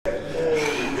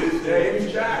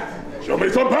me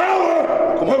some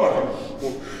power! Come on.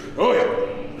 Oh,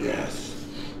 yeah. Yes.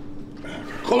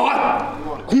 Come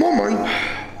on. Come on,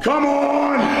 man. Come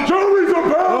on. Show me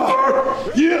some power.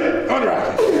 Yeah.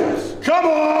 Unrack. Yes. Come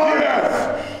on.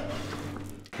 Yes.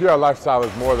 PR lifestyle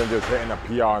is more than just hitting a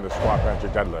PR on the squat, bench, or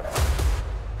deadlift.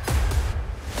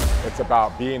 It's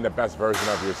about being the best version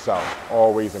of yourself,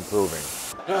 always improving.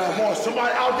 Come on,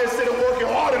 somebody out there sitting working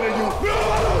harder than you. Somebody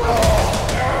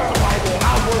go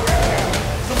outwork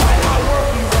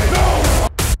you right now.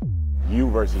 You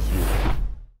versus you.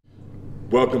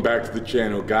 Welcome back to the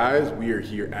channel, guys. We are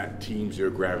here at Team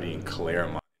Zero Gravity in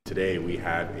Claremont. Today we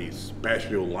have a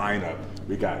special lineup.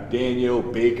 We got Daniel,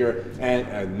 Baker, and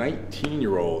a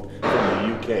 19-year-old from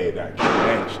the UK that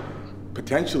can bench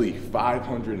potentially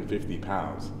 550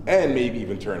 pounds and maybe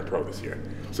even turn pro this year.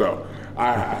 So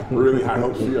I have really high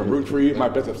hopes for you. I'm rooting for you. My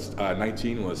best of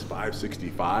 19 was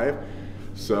 565.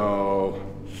 So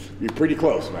you're pretty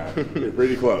close, man. You're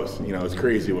pretty close. You know, it's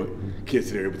crazy what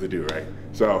kids are able to do, right?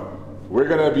 So we're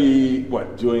gonna be,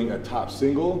 doing a top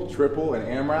single, triple, and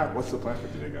AMRAP? What's the plan for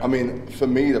today, guys? I mean, for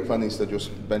me, the plan is to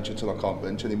just bench until I can't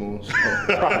bench anymore. So. I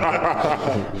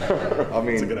mean,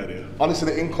 That's a good idea.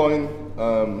 Honestly, the incline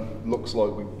looks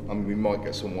like we might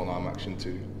get some one-arm action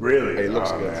too. Really? It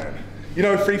looks good. Man. You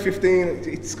know,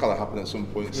 315, it's gotta happen at some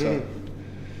point, so.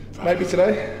 Maybe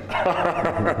today.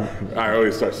 I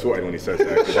always start sweating when he says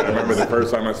that. 'Cause I remember the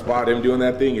first time I spotted him doing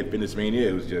that thing at Fitness Mania,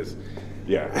 it was just,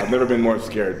 yeah, I've never been more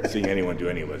scared seeing anyone do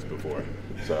any list before.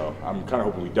 So I'm kind of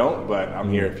hoping we don't, but I'm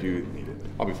here if you need it.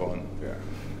 I'll be fine. Yeah.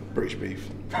 British beef.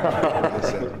 How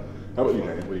about you,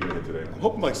 man? What are you doing today? I'm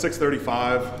hoping like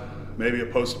 635, maybe a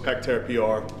post pec tear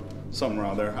PR, something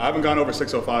around there. I haven't gone over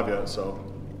 605 yet, so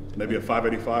maybe a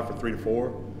 585 for 3 to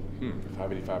 4.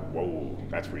 585. Whoa,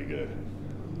 that's pretty good.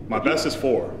 My best is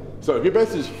 4. So if your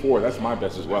best is 4, that's my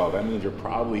best as well. That means you're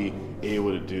probably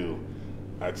able to do,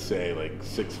 I'd say, like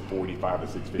 645 to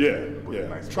 650. Yeah.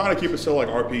 Nice. Trying to keep it still like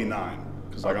RP 9,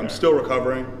 because like I'm still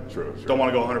recovering. True. Don't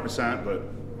want to go 100%, but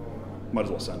might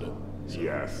as well send it.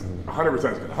 Yes,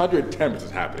 100%. 110%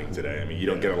 is happening today. I mean, you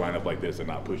don't get a lineup like this and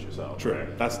not push yourself. True.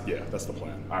 Right? That's the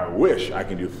plan. I wish I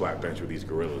can do flat bench with these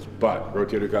gorillas, but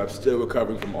rotator cuff still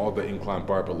recovering from all the incline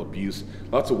barbell abuse.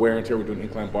 Lots of wear and tear. We're doing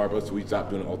incline barbell, so we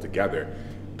stopped doing it altogether.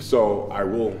 So I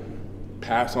will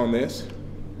pass on this,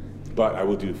 but I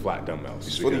will do flat dumbbells.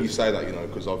 It's funny you say that, you know,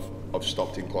 because I've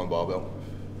stopped incline barbell.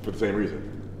 For the same reason.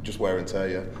 Just wear and tear,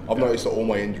 yeah. I've noticed that all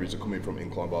my injuries are coming from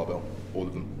incline barbell, all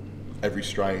of them. Every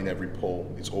strain, every pull,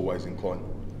 it's always incline.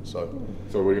 So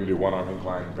we're gonna do one-arm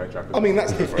incline bench after. I mean,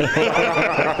 that's different.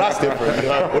 That's different.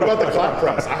 What about the clap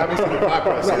press? I haven't seen the clap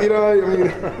press. You know, I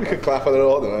mean, we could clap at it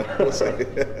all, don't I? We'll see.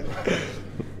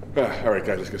 All right,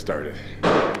 guys, let's get started.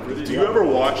 Do you ever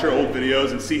watch your old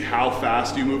videos and see how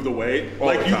fast you move the weight?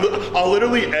 Like I'll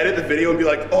literally edit the video and be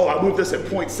like, oh, I moved this at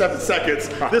 0.7 seconds.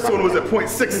 This one was at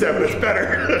 0.67. It's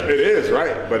better. It is,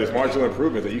 right? But it's marginal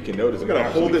improvement that you can notice. You're gonna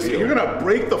hold this. You're gonna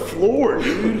break the floor,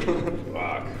 dude.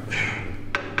 Fuck.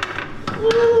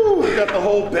 Woo! You got the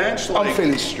whole bench like I'm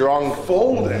feeling strong.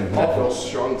 folding. I feel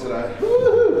strong today.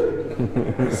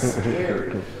 It's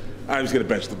scary. I'm just gonna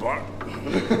bench the bar.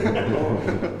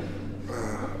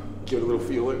 Give it a little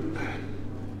feel it.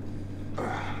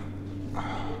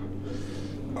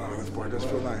 Oh, this bar does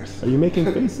feel nice. Are you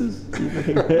making faces? I'm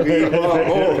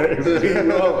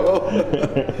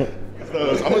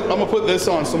gonna put this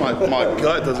on so my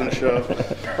gut doesn't show.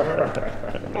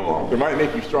 It might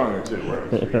make you stronger too.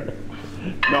 Right?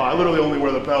 No, I literally only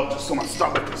wear the belt just so my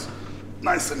stomach is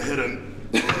nice and hidden.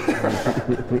 I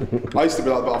used to be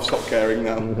like, but I've stopped caring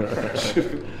now.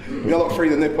 You know, like free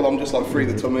the nipple, I'm just like free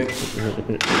the tummy.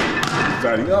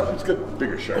 Daddy, no, it's good.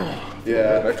 Bigger shirt.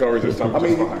 Yeah. That covers your stomach. I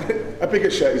mean, just fine. a bigger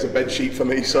shirt is a bed sheet for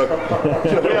me, so.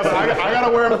 Yeah, but I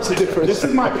gotta wear them. This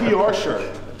is my PR shirt.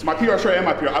 It's my PR shirt and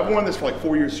my PR. I've worn this for like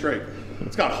 4 years straight.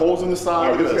 It's got holes in the I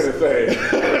side. was just gonna say,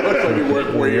 it looks like you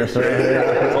worked 4 years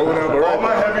straight. All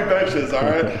my heavy benches, all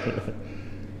right?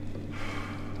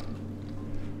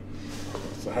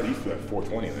 So how do you feel at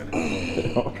 420 then?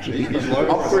 He's low.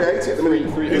 I'm 380 at the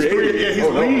minute. He's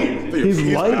lean. He's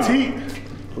light. petite.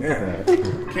 Yeah.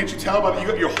 Can't you tell by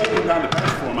the, you're holding down the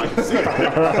bench for him? I can see it.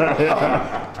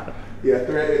 Yeah,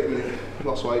 380 at the minute.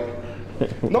 Lost weight.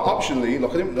 Not optionally,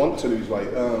 like I didn't want to lose weight.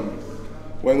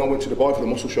 When I went to Dubai for the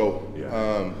muscle show,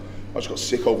 I just got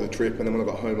sick over the trip, and then when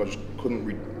I got home, I just couldn't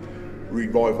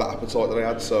revive that appetite that I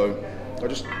had, so I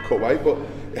just cut weight, but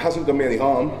it hasn't done me any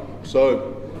harm,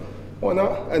 so why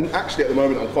not? And actually at the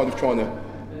moment, I'm kind of trying to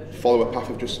follow a path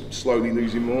of just slowly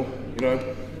losing more, you know?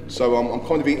 So I'm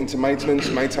kind of eating to maintenance,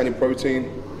 maintaining protein,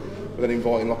 but then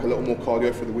inviting like a little more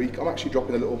cardio for the week. I'm actually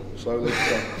dropping a little slowly,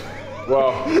 so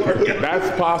Well, that's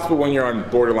possible when you're on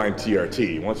borderline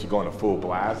TRT. Once you go on a full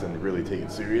blast and really take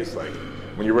it serious, like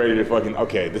when you're ready to fucking,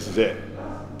 okay, this is it.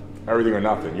 Everything or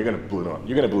nothing. You're gonna balloon up.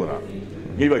 You're gonna balloon up.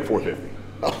 Maybe like 450.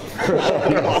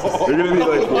 You're gonna be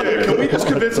like 450. Can we just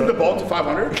convince him to bulk to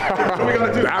 500? What are we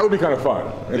gonna do? That would be kind of fun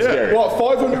and scary. What,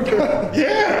 500 pounds?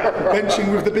 Yeah.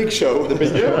 Benching with the big show. The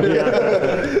big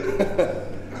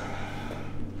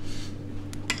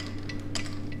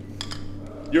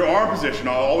Your arm position,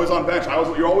 always on bench.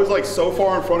 You're always like so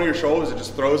far in front of your shoulders, it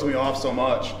just throws me off so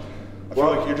much. I feel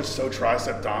like you're just so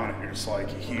tricep dominant. You're just like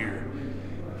here.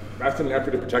 That's an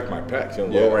effort to protect my pecs. You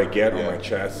know, the lower I get on my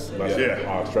chest, less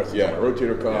stress on my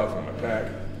rotator cuff and my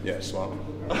pec. Yeah, smart.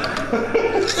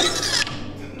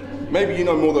 Maybe you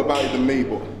know more about it than me,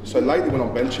 but so lately when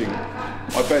I'm benching,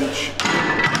 I bench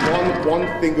one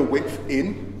finger width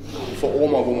in for all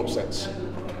my warm-up sets.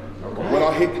 When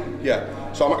I hit,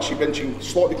 so I'm actually benching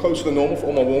slightly closer than normal for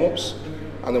all my warm-ups,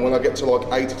 and then when I get to like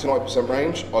 80 to 90%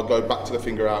 range, I go back to the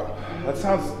finger out. That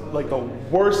sounds like the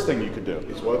worst thing you could do.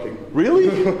 It's working. Really?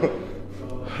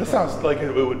 That sounds like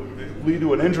it would lead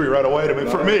to an injury right away,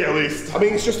 for me at least. I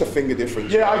mean, it's just a finger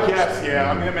difference. Yeah, I guess,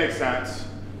 I mean, it makes sense.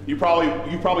 You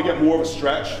probably get more of a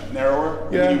stretch, narrower,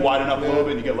 and then you widen up a little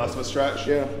bit and you get less of a stretch.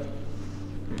 Yeah.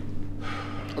 I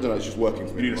don't know, it's just working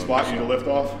for me. You need a spot, you need a lift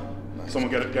off? Someone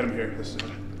get him here. This is it.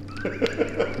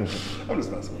 I'm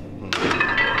just messing with him.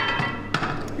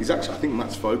 He's actually, I think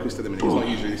Matt's focused at the minute. He's not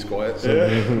usually this quiet. So. Yeah.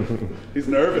 He's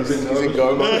nervous. He's in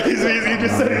go mode. He just said he's been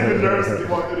nervous since he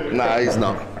walked in here. Nah, he's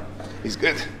not. He's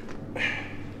good.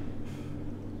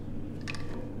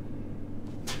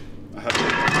 I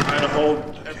had to hold.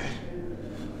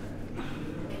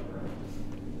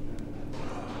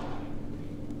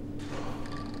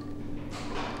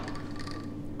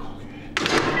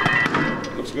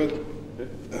 Looks good.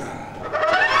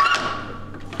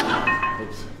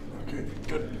 Oops. Okay,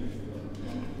 good.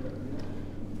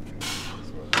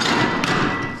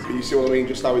 Can you see what I mean?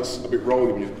 Just how it's a bit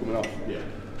rolly when you're coming up. Yeah.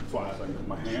 That's why I was like, with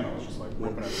my hand, I was just like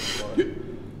whipping it.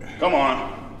 Come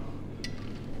on.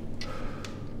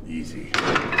 Easy.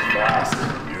 Fast.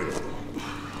 Beautiful.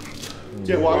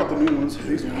 Yeah, well, I got the new ones.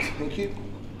 These ones. Thank you.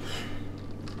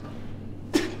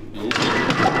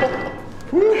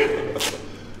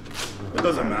 It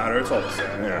doesn't matter. It's all the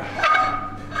same. Yeah.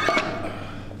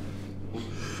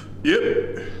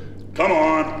 Yep. Come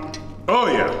on. Oh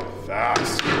yeah.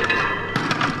 Fast.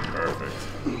 Perfect.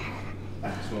 You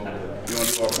want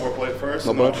to do our foreplate first?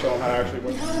 Not and then I'll much. show them how to actually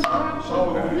work.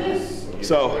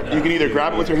 So you can either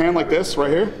grab it with your hand like this right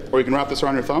here, or you can wrap this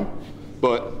around your thumb.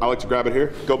 But I like to grab it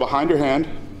here. Go behind your hand,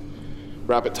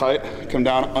 wrap it tight, come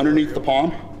down underneath the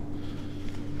palm,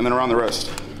 and then around the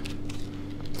wrist.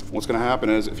 What's gonna happen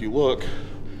is if you look,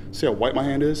 see how white my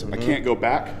hand is? I can't go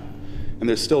back, and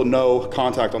there's still no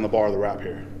contact on the bar of the wrap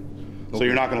here. So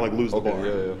you're not gonna like lose the bar.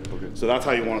 Okay. So that's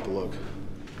how you want it to look.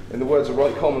 In the words of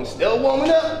Roy Coleman, still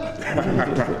warming up.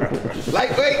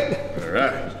 Lightweight. All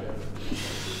right.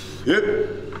 Yep.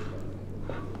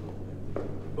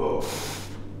 Oh.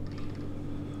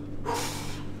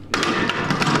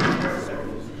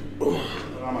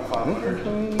 I'm at 500.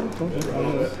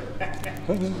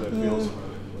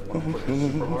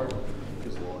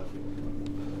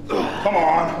 Come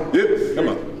on. Yep. Come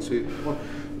on. See.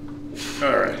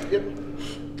 All right. Yep.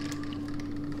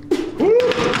 All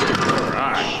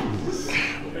right.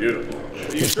 Beautiful.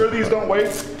 Are you sure these don't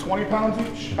weigh 20 pounds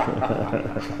each?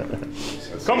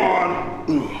 Come on.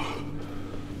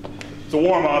 It's a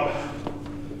warm up.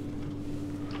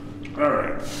 All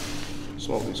right.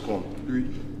 Small piece, come on. 3,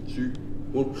 2,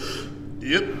 1.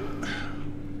 Yep.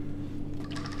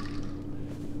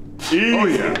 Easy. Oh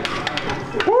yeah.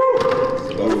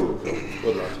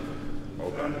 Good lad.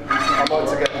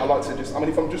 I like to just, I mean,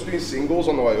 if I'm just doing singles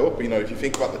on the way up, you know, if you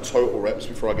think about the total reps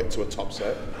before I get to a top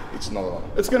set, it's not a lot.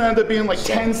 It's gonna end up being like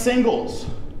 10 singles.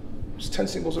 It's 10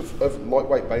 singles of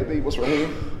lightweight baby. What's wrong with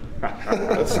you?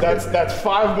 That's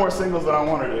 5 more singles than I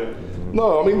want to do.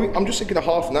 No, I mean, I'm just thinking a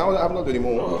half an hour. I'm not doing any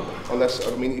more. Unless,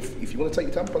 I mean, if you want to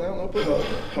take your tampon out, no problem.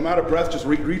 I'm out of breath just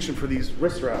reaching for these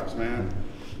wrist wraps, man.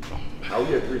 How are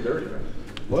we at 330, man?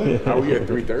 What? How are we at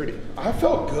 330? I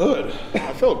felt good.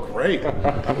 I felt great.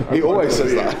 He always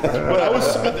says that. But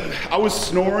I was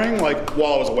snoring like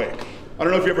while I was awake. I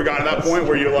don't know if you ever got to that point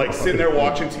where you're like sitting there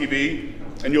watching TV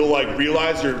and you'll like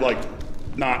realize you're like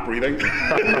not breathing.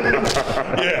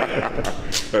 Yeah.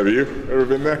 Have you ever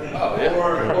been there? Oh, yeah.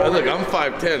 Look, I'm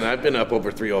 5'10". I've been up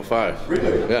over 305.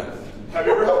 Really? Yeah. Have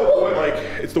you ever had the point like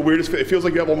like, it's the weirdest. It feels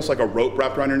like you have almost like a rope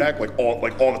wrapped around your neck, like all the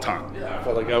time. Yeah, I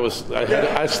felt like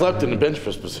I slept in the bench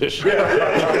press position.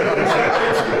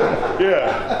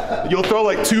 Yeah. You'll throw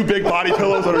like 2 big body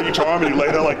pillows under each arm and you lay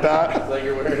there like that. It's like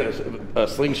you're wearing a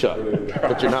slingshot,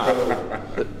 but you're not.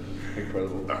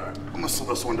 Incredible. All right, I'm gonna slow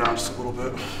this one down just a little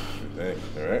bit. Hey,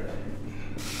 all right.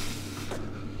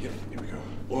 Yep, here we go.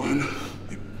 1,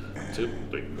 2,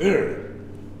 3. There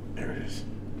it is.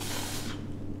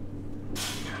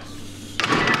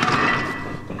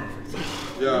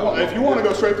 Yeah. If you want to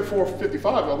go straight to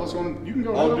 455, you can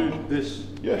go. I'll do this.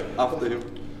 Yeah. After him.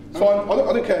 It's fine. I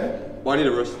don't care. Well, I need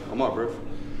a rest. I'm out of breath.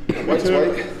 Wait.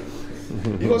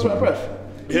 You guys are out of breath.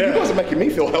 Yeah. You guys are making me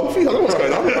feel healthy. I don't know what's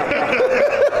going on.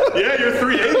 Yeah, you're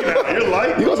 380 now. You're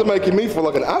light. You guys are making me feel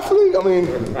like an athlete. I mean,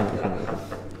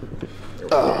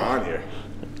 What's on here?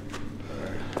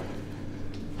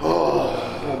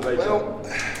 well,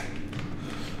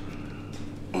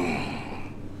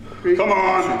 Come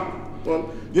on. one.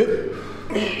 Yep.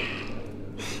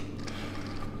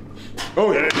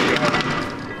 Oh, yeah.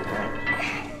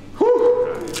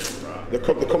 The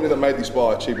company that made this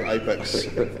bar, Achievement Apex,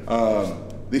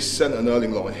 this centre and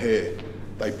knurling line here,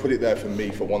 they put it there for me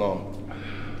for one arm.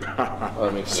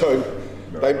 So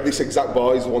this exact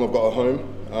bar is the one I've got at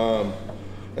home,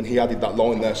 and he added that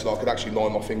line there so that I could actually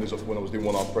line my fingers off when I was doing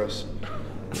one arm press.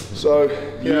 So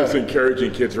You're just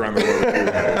encouraging kids around the world to do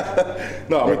that.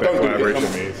 No, I mean, What that don't do collaboration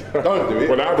it. means. Don't do it.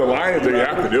 Without the lines, you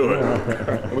have to do it.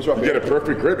 What's wrong? You get a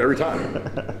perfect grip every time.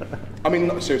 I mean,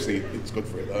 no, seriously, it's good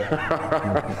for it though.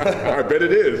 I bet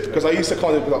it is. Because I used to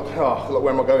kind of be like, oh, look,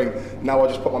 where am I going? Now I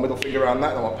just put my middle finger around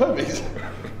that and I'm like, perfect.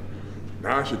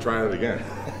 Now I should try it again.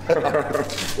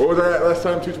 What was that last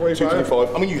time? 225?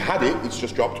 225. I mean, you had it. It's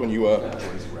just dropped when you were.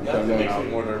 Nothing makes me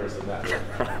more nervous than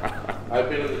that. I've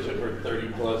been in the gym for 30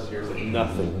 plus years and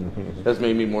nothing has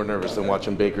made me more nervous than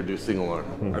watching Baker do single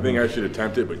arm. I think I should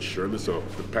attempt it, but surely so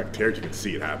if the pec tears, you can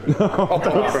see it happen.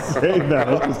 Don't say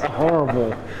that. This is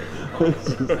horrible. This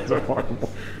is so horrible.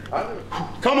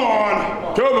 Come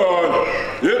on. Come on!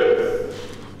 Yep.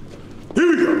 Here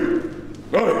we go.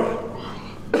 Oh,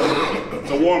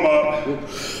 It's a warm up.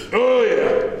 oh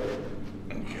yeah.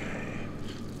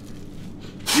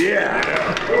 Yeah.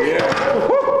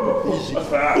 That's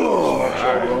fast.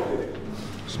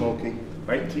 Smoky.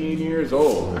 19 years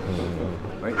old.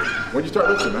 When'd you start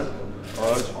lifting, man?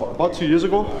 About 2 years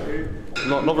ago.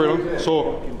 Not very long.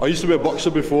 So I used to be a boxer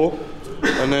before,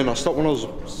 and then I stopped when I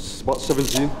was about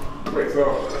 17. Wait,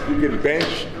 so you can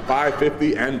bench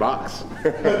 550 and box.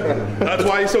 That's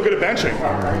why he's so good at benching.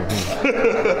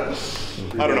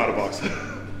 I don't know how to box.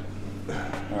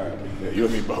 Yeah, you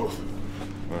and me both.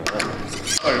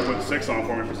 Oh, you put 6 on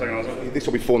for me for a second. I was like, This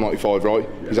will be 495, right?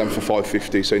 He's aiming for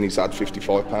 550, so he needs to add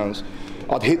 55 pounds.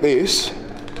 I'd hit this.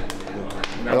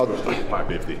 Now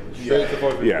 550. Straight to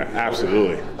 550. Yeah,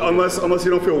 absolutely. unless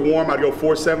you don't feel warm, I'd go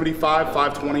 475,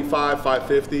 525,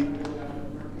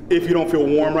 550. If you don't feel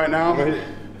warm right now.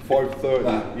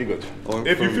 530. You're good.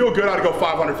 If you feel good, I'd go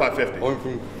 500, 550. I went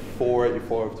from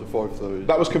 485 to 530.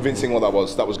 That was convincing what that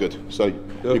was. That was good. So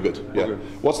you're good. Yeah. Okay.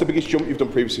 What's the biggest jump you've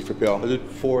done previously for I PR? did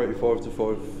 485 to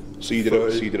 5. So you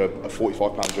did a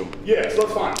 45 pound jump. Yeah, so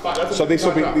that's fine. That's So this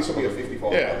will be a a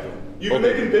 55. Yeah. You've been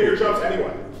making bigger jumps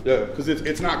anyway. Yeah. Because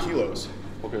it's not kilos.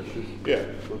 Okay, shit.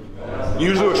 Yeah.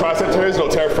 Usually with tricep tears, it'll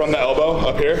tear from the elbow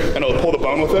up here, and it'll pull the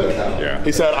bone with it. Yeah.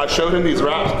 He said, I showed him these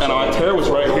wraps, and my tear was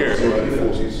right here.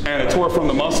 And it tore from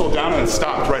the muscle down and it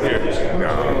stopped right here.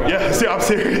 Yeah, see, I'm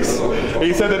serious.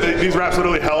 He said that these wraps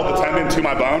literally held the tendon to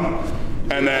my bone,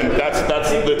 and then that's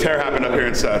the tear happened up here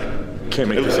instead. Can't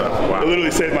make this up. Wow. It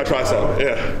literally saved my tricep.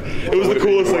 Yeah, it was the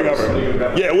coolest thing ever.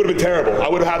 Yeah, it would have been terrible. I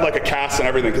would have had like a cast and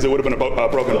everything because it would have been a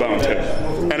broken bone too.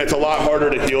 And it's a lot harder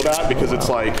to heal that because it's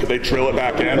like they drill it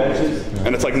back in,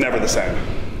 and it's like never the same.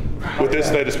 With this,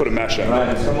 they just put a mesh in.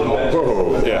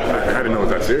 Whoa. Yeah. I didn't know it was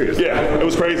that serious. Yeah, it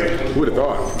was crazy. Who would have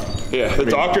thought? Yeah, the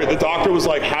doctor was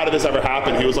like, how did this ever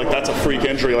happen? He was like, that's a freak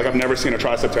injury. Like, I've never seen a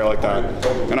tricep tear like that.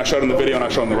 And I showed him the video and I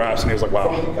showed him the wraps, and he was like,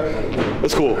 wow,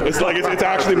 it's cool. It's like, it's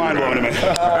actually mind blowing to me.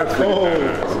 That's cool.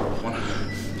 1,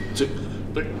 2,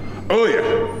 3. Oh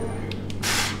yeah.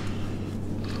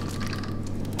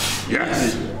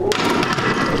 Yes.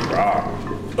 Wow.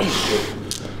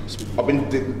 I've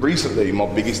been recently. My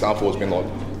biggest downfall has been like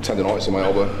tendonitis in my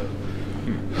elbow.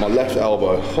 My left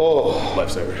elbow. Oh,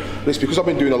 Lifesaver. it's because I've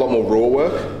been doing a lot more raw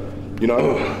work, you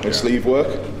know, and sleeve work.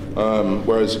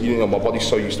 Whereas my body's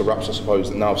so used to wraps, I suppose,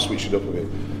 that now I've switched it up a bit.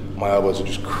 My elbows are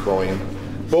just crying.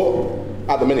 But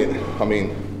at the minute, I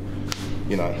mean,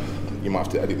 you might have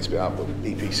to edit this bit out, but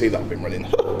EPC that I've been running.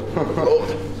 Lord,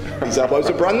 these elbows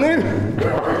are brand new.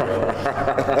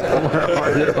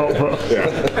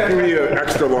 Yeah. We need an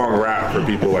extra long wrap for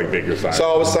people like Baker's size.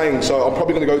 So I was saying, so I'm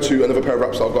probably going to go to another pair of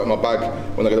wraps that I've got in my bag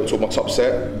when I get up to my top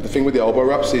set. The thing with the elbow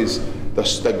wraps is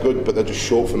they're good, but they're just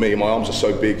short for me. My arms are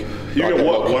so big. You get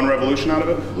what, one revolution out of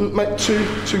it? Mate, two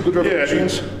good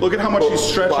revolutions. Yeah, look at how much he's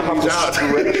stretching these out.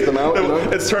 Stretch them out, you know?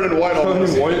 It's turning white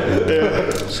almost.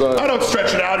 Yeah. So, I don't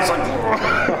stretch it out. He's like,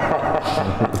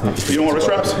 you don't want wrist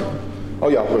wraps? oh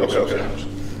yeah, I'll Okay.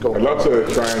 Go I'd on. love to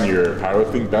try on your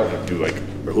powerlifting belt and do like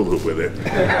a hula hoop with it.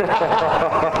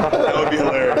 That would be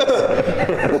hilarious.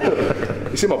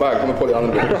 It's in my bag. I'm gonna put it on in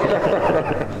a bit.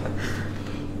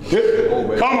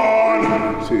 Come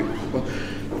on. See.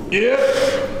 Yeah.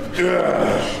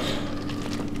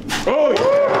 Oh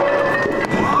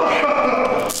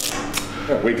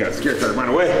yeah! We got scared, tried to run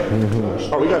away.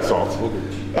 Oh, we got salt. Oh,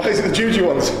 these are the Juju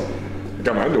ones. I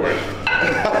got my underwear.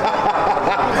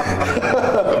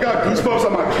 I've got goosebumps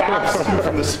on my calves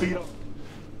from the speed up.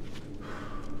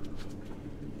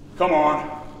 Come on.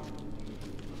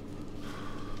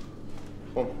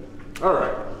 All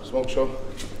right. Smoke show.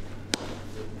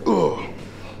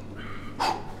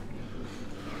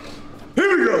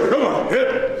 Here we go. Come on.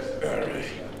 Hit. All right.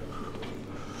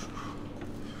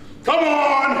 Come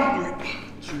on.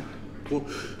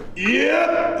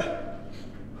 Yeah.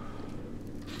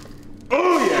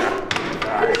 Oh yeah.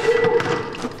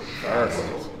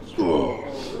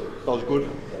 That was good.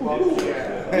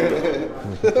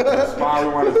 Smile,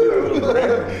 we want to see that little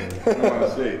grin. We want to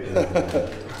see.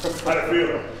 How'd it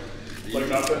feel? Like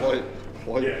nothing?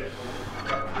 What? Yeah.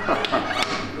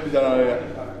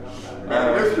 Man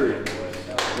of mystery.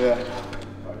 Yeah.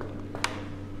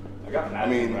 I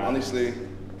mean, honestly,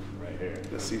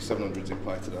 let's see 700s in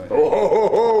play today.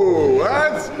 Oh,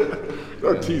 what?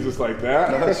 Don't tease us like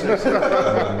that.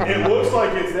 It looks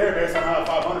like it's there based on how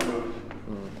 500 moved.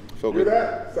 Feel Hear good.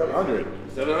 that? 700.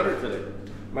 700 today.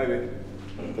 Maybe.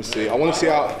 Let's see. I want to see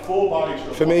how. Full body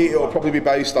stroke. For me, it'll probably be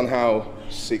based on how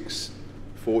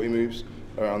 640 moves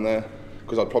around there,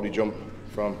 because I'd probably jump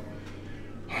from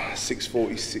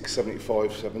 640,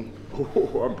 675, 7.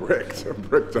 Oh, I'm bricked. I'm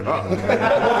bricked up.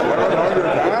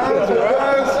 700 pounds,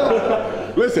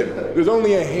 Wes. Listen, there's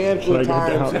only a handful of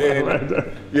times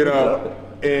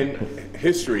in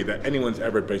history that anyone's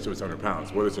ever benched over 700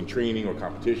 pounds, whether it's in training or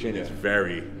competition. It's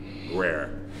very rare.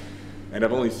 And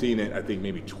I've only seen it, I think,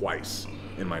 maybe twice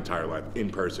in my entire life in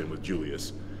person with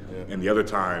Julius. And the other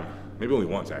time, maybe only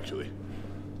once actually.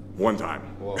 One time.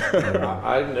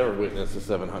 I've never witnessed a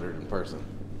 700 in person.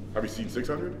 Have you seen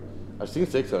 600? I've seen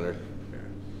 600.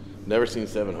 Never seen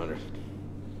 700.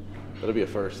 That'll be a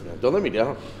first, man. Don't let me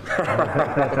down.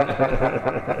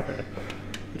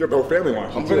 You got the whole family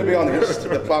watching. I'm going to be honest.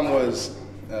 The plan was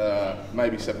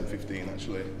maybe 715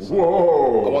 actually. So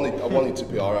Whoa! I wanted to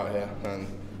PR out here, and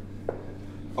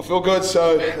I feel good.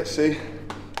 So let's see.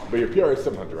 But your PR is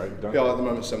 700, right? You've done PR at the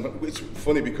moment 700. It's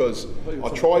funny because I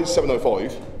tried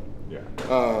 705. Yeah.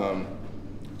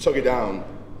 Took it down,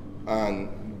 and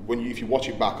if you watch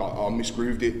it back, I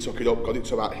misgrooved it, took it up, got it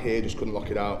to about here, just couldn't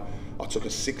lock it out. I took a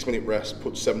 6-minute rest,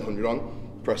 put 700 on,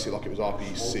 pressed it like it was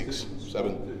RP 6,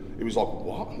 7. It was like,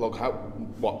 what? Like how?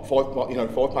 What? 5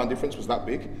 pound difference was that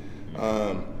big?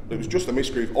 It was just a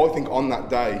misgroove. I think on that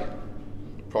day,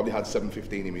 probably had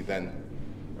 715 in me then,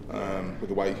 with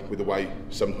the way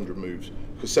 700 moved,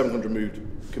 because 700 moved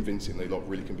convincingly, like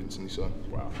really convincingly. So.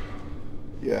 Wow.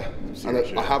 Yeah, and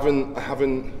I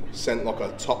haven't sent like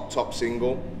a top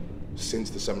single since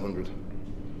the 700,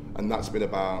 and that's been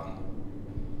about,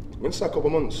 I'm gonna say a couple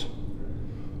of months.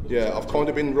 Yeah, I've kind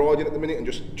of been riding at the minute and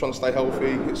just trying to stay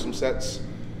healthy, hit some sets,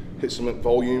 hit some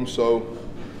volume. So,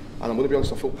 and I'm gonna be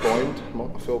honest, I feel primed.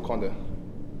 I feel kind of,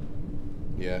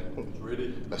 yeah.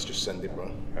 Ready? Let's just send it,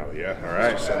 bro. Hell yeah! All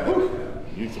right.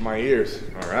 You to my ears.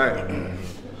 All right.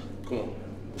 Come on.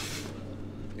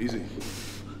 Easy.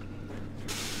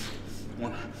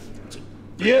 1, 2.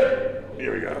 Yeah.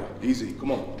 Here we go. Easy.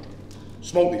 Come on.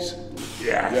 Smoke these.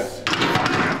 Yes.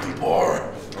 Yeah. Empty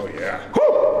bar. Oh yeah.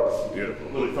 Woo! Beautiful.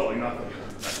 Really felt like nothing.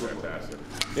 That's fantastic.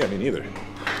 Yeah, me neither.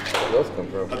 Where else come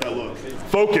from? How'd that look?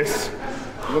 Focus.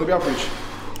 You want to be average?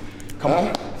 Come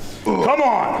on. Come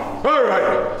on. All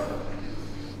right.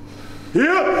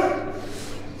 Yep.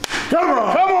 Come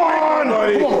on. Come on,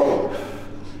 buddy. Come on,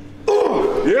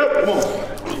 bro. Yep. Come on.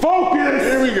 Focus.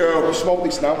 Here we go. Smoke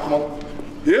this now. Come on.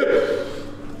 Yep.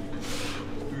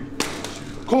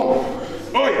 Come on.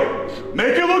 Oh yeah.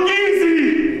 Make it look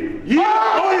easy. Yeah.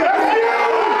 Oh yeah.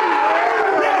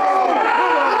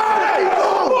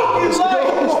 Let's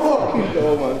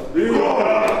go, man.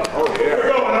 Oh yeah.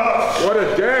 We're going up. What a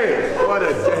day. What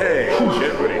a day.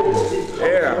 Shit, buddy.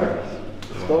 Yeah.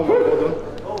 Well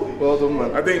done. Well done,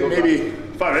 man. I think maybe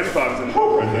 585 is in the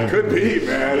book right there. could be,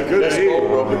 man. It could be.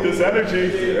 With this energy,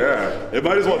 Yeah, it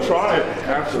might as well try it.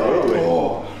 absolutely.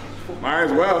 Might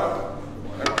as well.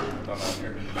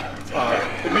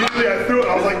 Immediately I threw it,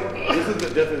 I was like, This is the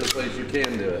definite place you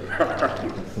can do it.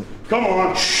 come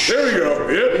on. There we go.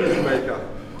 Yep.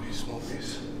 You smoke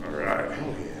this. All right.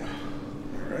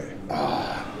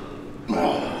 All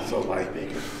right. So light,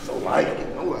 Baker. So light.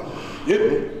 Oh, well.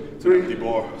 Yep. 3, 2,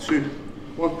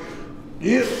 1.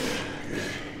 Yep.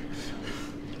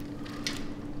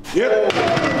 Yep.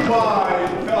 My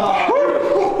God.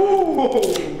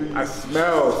 I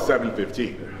smell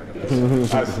 715.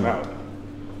 I smell it.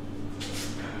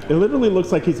 It literally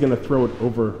looks like he's gonna throw it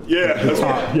over. Yeah, that's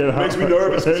what Yeah. makes me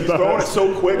nervous because he's throwing it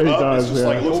so quick It up. does, It's just yeah.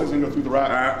 like, looks like it's gonna go through the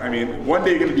rack. I mean, one day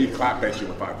you're going to be clap benching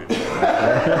with 550.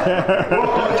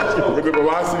 With the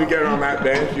velocity you get on that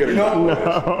bench, you're going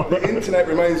to The internet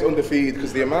remains undefeated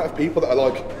because the amount of people that are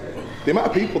like,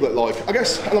 I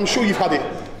guess, and I'm sure you've had it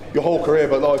your whole career,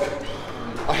 but like,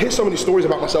 I hear so many stories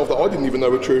about myself that I didn't even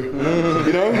know were true. You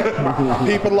know?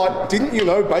 People are like, didn't you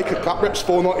know Baker clap reps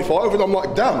 495? And I'm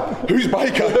like, damn, who's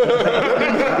Baker?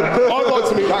 I'd like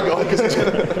to meet that guy because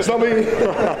it's not me.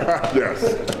 Yes.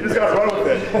 You just gotta run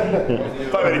with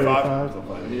it. 585.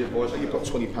 You've got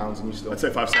 20 pounds and you still. I'd say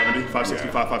 570,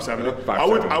 565, 570.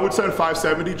 570. I would send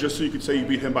 570 just so you could say you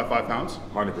beat him by 5 pounds.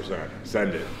 100%.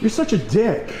 Send it. You're such a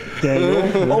dick, Daniel.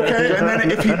 Okay, and then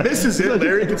if he misses it,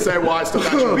 Larry can say, well, I still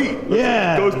got you beat.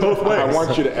 Yeah. It goes both ways. I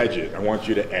want you to edge it. I want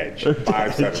you to edge.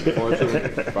 570.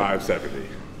 570.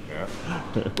 Yeah.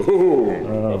 Ooh,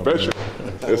 official.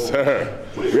 Yes, sir.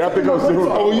 We have to go soon.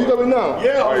 Oh, are you going now?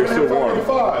 Yeah, Oh, you're still warm.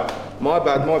 585. My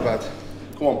bad, my bad.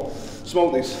 Come on,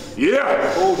 smoke this.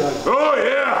 Yeah. All day. Oh,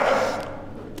 yeah.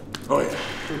 Oh, yeah.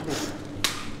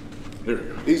 Here we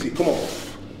go. Easy, come on.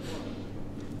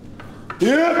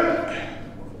 Yeah.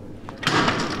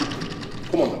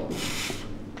 Come on.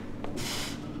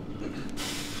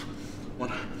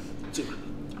 1, 2.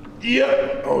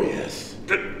 Yeah. Oh, yes.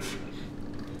 Good.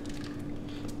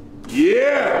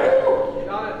 Yeah.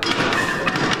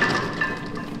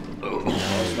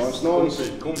 Nice. I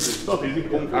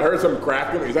heard some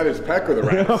cracking. Is that his peck or the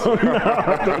raps? I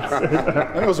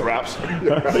think it was the raps. I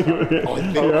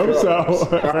hope so.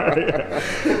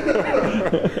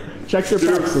 Check your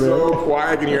Dude, packs, man. so quiet.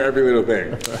 I can hear every little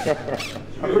thing.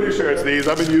 I'm pretty sure it's these.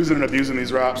 I've been using and abusing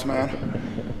these raps, man.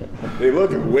 They look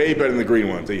way better than the green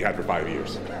ones that you had for 5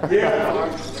 years. Yeah.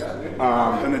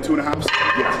 And then 2.5.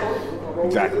 Yeah.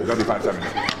 Exactly. That'd be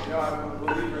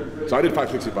 570. So I did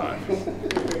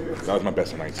 565. That was my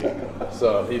best in 19.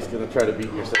 So he's gonna try to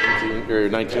beat your 17 or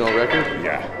 19-0 record.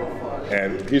 Yeah.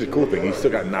 And here's a cool thing. He's still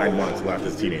got 9 months left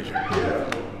as a teenager.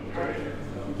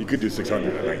 He could do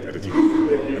 600 at night at a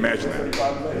teenager. Imagine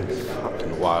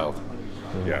that. Wild.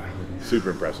 Yeah.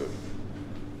 Super impressive.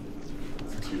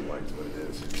 It's too light what it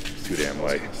is. It's too damn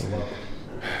light.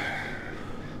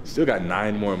 Still got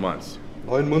 9 more months.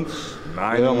 9 months.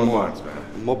 9 more months, man.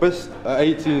 My best at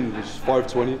 18 is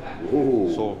 520.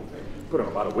 Ooh. So Put on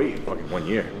a lot of weight in fucking 1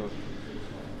 year.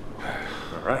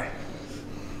 All right.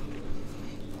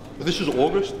 this is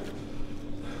August.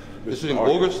 This is in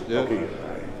August. Yeah. Okay.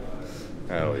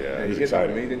 Hell yeah. He's You hit that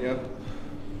with excited. me, didn't you?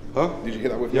 Huh? Did you hit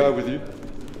that with me? Yeah, with you.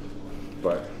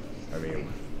 But, I mean,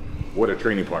 what a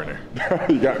training partner.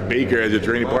 You got Baker as your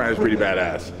training partner. That's pretty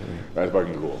badass. That's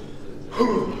fucking cool.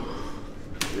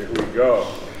 Here we go.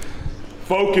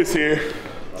 Focus here.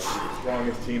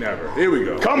 Strongest team ever. Here we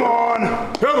go. Come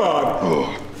on. Come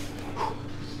on.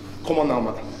 Come on now,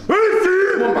 man.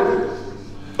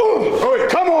 Oh, yeah.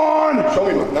 Come on. Show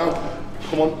me, man. Now.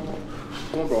 Come on.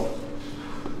 Come on, bro.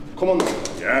 Come on.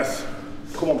 Yes.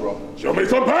 Come on, bro. Show me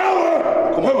some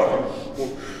power. Come on.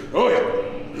 Oh, yeah.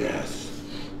 Yes.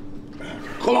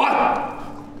 Come on.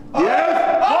 Yes.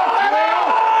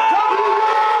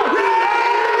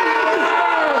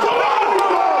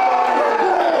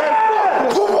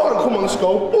 Come on, let's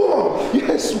go. Oh,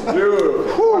 yes, man. Dude,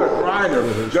 what a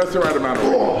grinder. Just the right amount of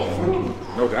weight.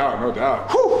 No doubt, no doubt.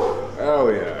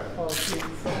 Hell yeah.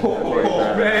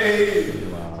 Oh, babe.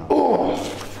 Oh.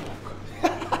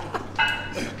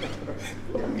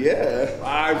 Yeah.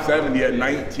 570 at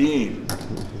 19.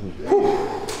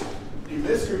 You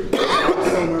missed your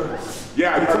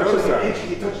Yeah, I noticed that.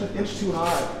 He touched an inch too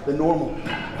high than normal.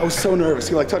 I was so nervous.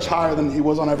 He like touched higher than he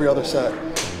was on every other set.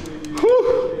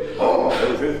 Oh, it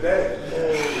was his day.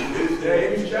 His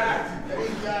day. He's jacked.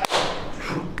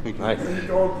 Nice. He's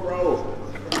going pro.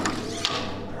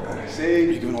 See,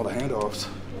 you're doing all the handoffs.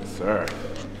 Yes, sir.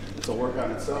 It's a workout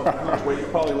in itself. How much weight you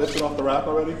probably lifted off the rack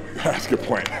already? That's a good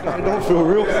point. I don't feel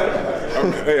real.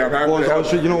 Hey, I'm happy to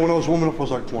help. You know, when I was warming up, I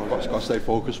was like, come on, I gotta stay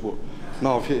focused. But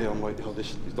now I've hit it, I'm like, oh,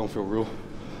 this don't feel real.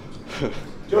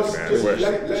 Just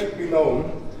let it be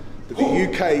known that the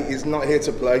UK is not here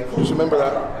to play. Just remember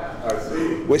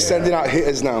that. We're sending out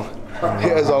hitters now.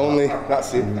 Hitters only.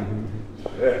 That's it. Yeah,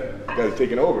 you guys are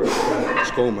taking over. Let's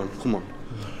go, man. Come on.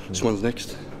 This one's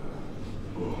next.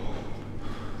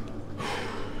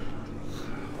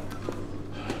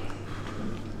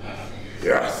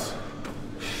 Yes.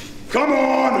 Come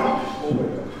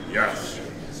on! Yes.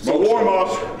 Smoke warm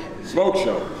up. Smoke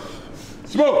show.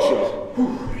 Smoke show.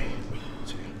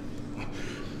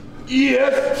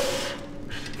 Yes.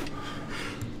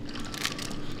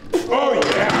 Oh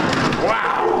yeah.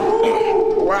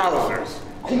 Wow. Wowzers.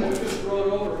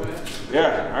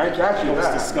 Yeah, I ain't catching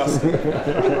that. It's disgusting.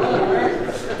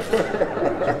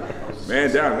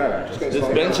 Man down that. This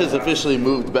bench has officially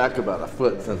moved back about a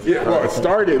foot since. Yeah, well, it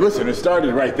started. Listen, it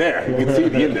started right there. You can see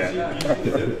the index.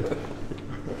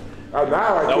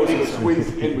 Now I can't even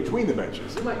squeeze in between the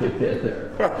benches. You might get hit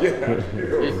there. Yeah.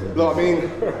 Look, I mean,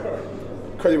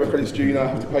 credit where credit's due. You know,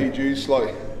 have to pay your dues.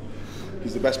 Like,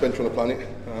 he's the best bencher on the planet,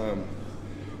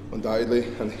 undoubtedly,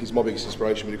 and he's my biggest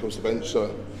inspiration when it comes to bench.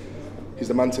 So he's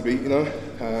the man to beat. You know,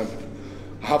 I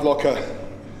have like a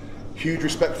huge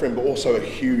respect for him, but also a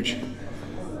huge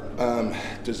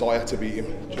desire to beat him.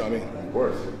 Do you know what I mean? Of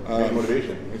course.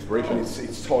 Motivation, inspiration.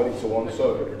 It's tied into one.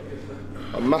 So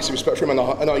a massive respect for him,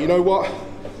 and I, you know what?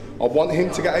 I want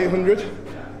him to get 800,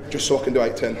 just so I can do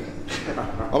 810.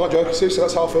 I'm not joking, seriously.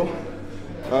 That's how I feel.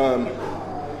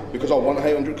 Because I want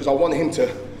 800, because I want him to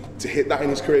hit that in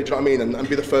his career. Do you know what I mean? And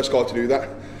be the first guy to do that,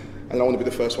 and I want to be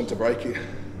the first one to break it.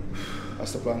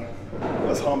 That's the plan.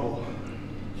 That's humble.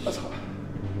 That's humble.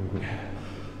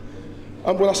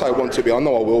 And when I say I want to be, I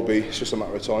know I will be. It's just a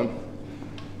matter of time.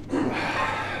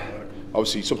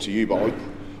 Obviously, it's up to you, but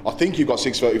I think you've got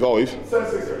 635.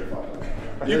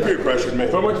 635. You peer pressured me.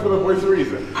 So much for the voice of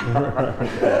reason. So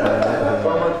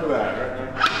much for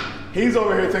that. He's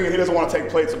over here thinking he doesn't want to take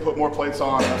plates and put more plates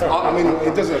on. I mean,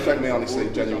 it doesn't affect me, honestly,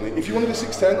 genuinely. If you want to do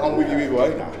 610, I'm with you either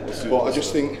way. But I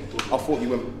just think, I thought you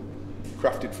were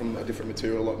crafted from a different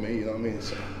material like me, you know what I mean?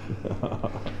 So.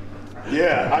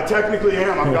 Yeah, I technically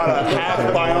am. I've got a half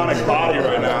bionic body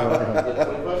right now.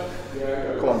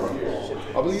 Come on, bro.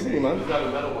 I believe in you, man.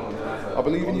 I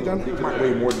believe in you, Dan. You might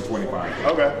weigh more than 25.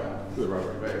 Okay.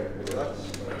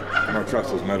 I don't trust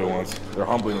those metal ones. They're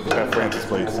humbling at Pat Francis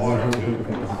place.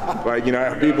 But you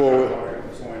know, people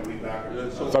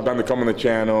sometimes they come on the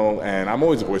channel, and I'm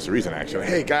always the voice of reason. Actually,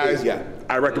 hey guys,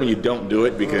 I recommend you don't do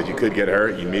it because you could get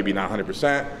hurt. You maybe not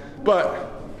 100%, but.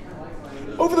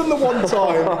 Other than the one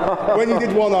time, when you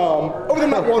did one arm, other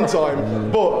than that one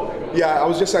time, but yeah, I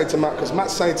was just saying to Matt, because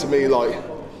Matt's saying to me, like,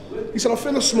 he said, I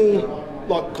feel a small,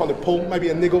 like, kind of pull, maybe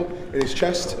a niggle in his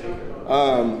chest,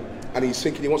 and he's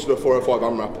thinking he wants to do a 405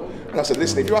 AMRAP. And I said,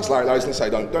 listen, if you ask Larry, Larry's going to say,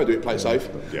 don't do it, play it safe.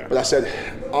 Yeah. But I said,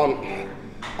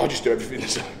 I'll just do everything.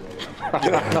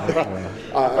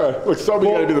 Look,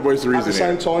 somebody got to do the voice of reason. At the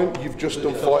same time, you've just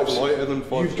done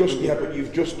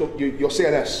you've just done your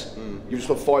CNS. You've just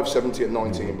done 570 at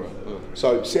 19, bro.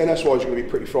 So CNS wise, you're going to be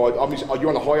pretty fried. I mean, you're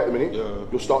on a high at the minute.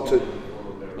 You'll start to, do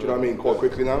you know what I mean, quite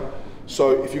quickly now.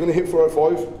 So if you're going to hit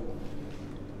 405,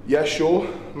 yeah, sure,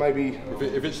 maybe.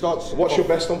 If it starts. What's your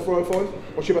best on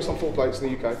 405? What's your best on full plates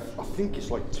in the UK? I think it's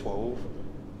like 12.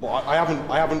 But I haven't.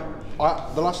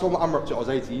 The last time I'm up to, I was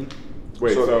 18.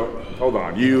 Wait, so hold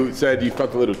on. You said you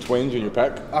felt a little twinge in your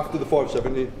pec? After the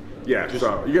 570. Yeah,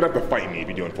 so you're gonna have to fight me if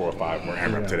you're doing 4 or 5 more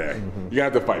AMRAP today. You're gonna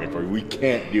have to fight me for it. We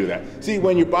can't do that. See,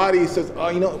 when your body says, oh,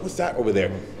 you know, what's that over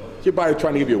there? Your body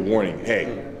trying to give you a warning.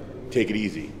 Hey, take it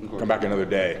easy. Come back another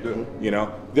day. You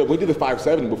know? We did the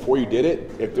 570 before you did it.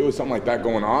 If there was something like that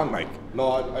going on, like. No,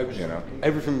 I was, you know,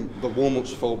 everything, the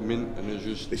warm-ups felt mint, and it's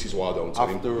just. This is why I don't tell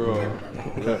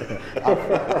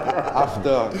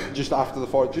after the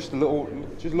fight, just a little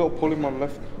pull in my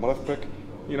left pec.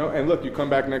 You know, and look, you come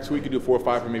back next week, you do 4 or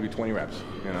 5 for maybe 20 reps.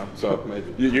 You know, so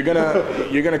you're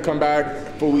gonna come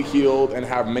back fully healed and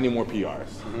have many more PRs.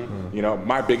 You know,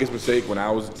 my biggest mistake when I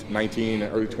was 19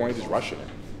 and early 20s is rushing it.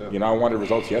 You know, I wanted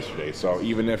results yesterday, so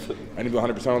even if I didn't do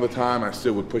 100% of the time, I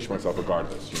still would push myself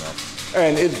regardless. You know,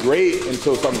 and it's great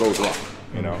until something goes wrong.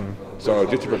 You know, so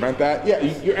just to prevent that, yeah,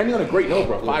 you're ending on a great note,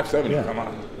 bro. 570, come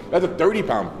on. That's a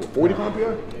 30-pound, 40-pound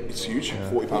PR? It's huge,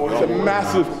 40-pound. It's a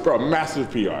massive, bro, massive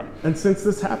PR. And since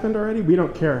this happened already, we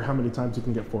don't care how many times you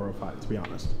can get 405, to be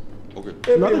honest.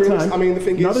 Okay. Another time. I mean, the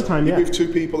thing is, you have 3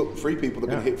 people that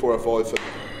can hit 405 for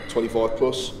 25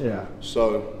 plus. Yeah.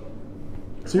 So,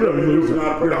 So you're a loser.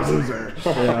 You're a loser.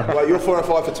 Yeah. Like, your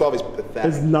 405 for 12 is pathetic.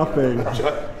 It's nothing.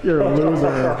 You're a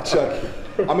loser.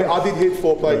 I mean, I did hit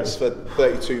 4 plates for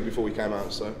 32 before we came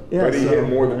out, so. Yeah, But he hit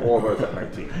more than all of us at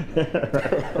 19.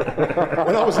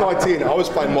 When I was 19, I was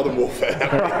playing Modern Warfare.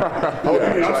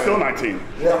 I'm still 19.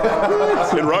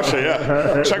 In Russia,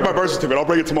 yeah. Check my birth certificate. I'll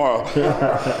bring it tomorrow.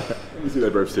 Let me see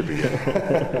that birth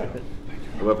certificate.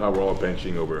 I love how we're all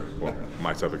benching over, well,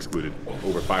 myself excluded,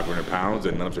 over 500 pounds,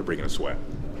 and none of us are breaking a sweat.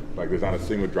 Like, there's not a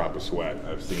single drop of sweat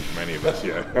I've seen from any of us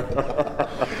yet.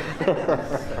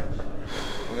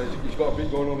 You've got a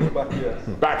bit going on in the back here.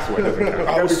 Back sweat doesn't count.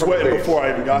 I was sweating before I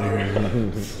even got here.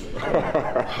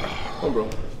 Come on, bro.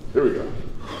 Here we go.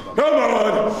 Come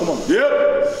on! Come on.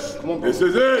 Yep! Come on, bro. This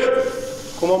is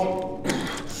it! Come on.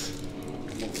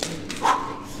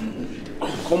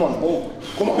 Come on, oh.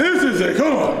 Come on. This is it!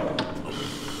 Come on!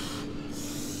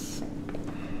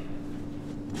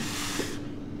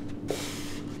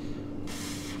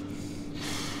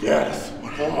 Yes!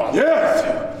 Yes!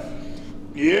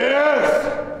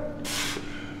 Yes!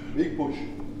 Big push.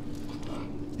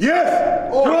 Yes!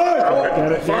 Oh. Good!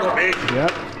 Get it. Fuck me!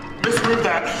 Yep. Mismoved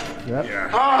that. Yep.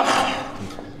 Ah!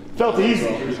 Felt easy.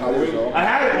 I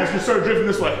had it. I just started drifting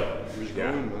this way.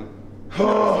 Yeah. I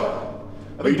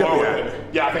think you definitely had it.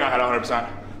 Yeah, I think I had it 100%.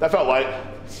 That felt light.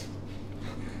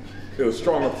 It was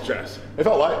strong off the chest. It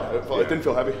felt light. It didn't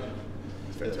feel heavy.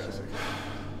 Fantastic.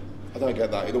 I don't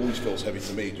get that. It always feels heavy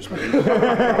to me. Just me.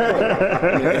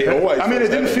 It always. I mean, it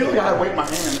didn't feels feel like I had weight in my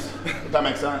hands. If that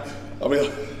makes sense. I mean,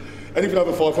 anything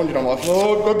over 500, I'm like,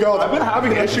 oh, good God. I've been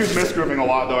having issues misgrooving a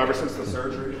lot though ever since the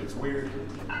surgery. It's weird.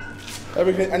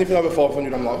 Anything over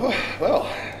 500, I'm like, oh, well,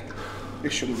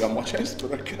 this shouldn't be on my chest,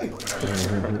 but okay.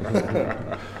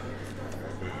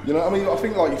 You know, I mean, I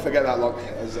think like you forget that, like,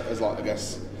 as like, I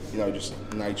guess, you know, just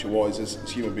nature-wise, as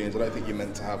human beings, I don't think you're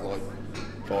meant to have like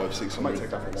 500,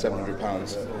 600, 700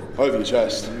 pounds over your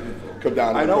chest. Come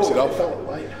down and push it up. I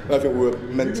don't think we were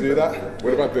meant to do that.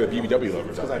 What about the BBW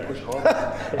lovers? Because I pushed hard.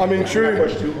 I mean, true.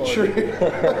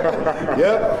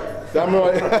 Yeah, damn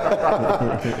right.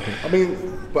 I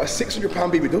mean, but a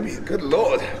 600-pound BBW, good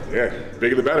Lord. Yeah,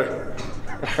 bigger the better.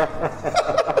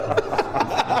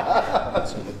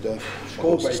 That's not a death.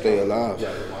 Scores to stay alive.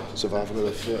 Survival of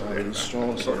the fit, really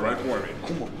strong. So right for me.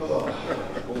 Come on.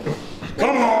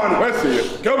 Come on, let's see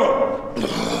it. Come on.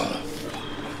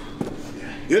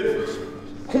 Get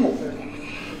Come on.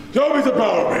 Show me the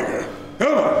power maker.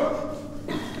 Come on.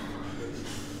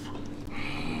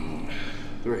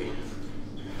 3.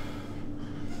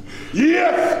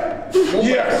 Yes.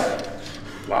 Yes.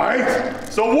 Light.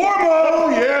 So warm up. Oh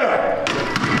yeah.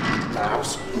 Now,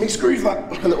 let me squeeze that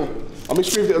a little. I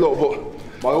misgrooved it a little, but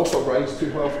my also raised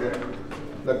too well for the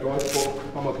leg drive, but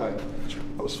I'm okay.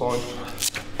 That was fine.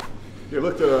 You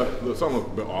looked something a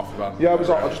bit off about. Yeah, I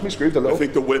just misgrooved a little. I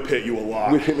think the whip hit you a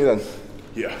lot. Whip hit me then.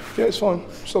 Yeah. Yeah, it's fine.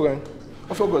 Still going.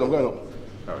 I feel good. I'm going up.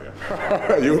 Oh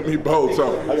yeah. You and me both.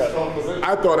 So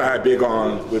I thought I had big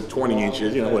arms with 20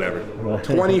 inches. You know, whatever.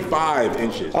 25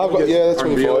 inches. I've got, yeah, that's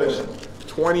 25.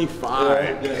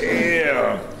 25.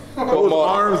 Damn. Those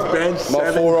arms bench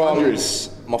 700.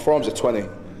 My forearms are 20.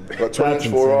 Got 20-inch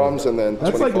forearms and then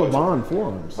That's 25. like LeBron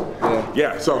forearms.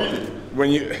 Yeah. So when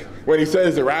he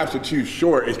says the wraps are too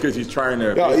short, it's because he's trying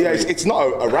to. No, yeah, it's not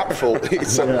a rap fault.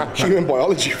 It's a human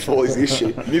biology fault is the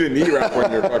issue. You need a knee wrap on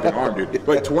your fucking arm, dude.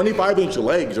 Like 25-inch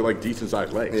legs are like decent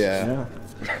sized legs. Yeah.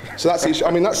 So that's the issue.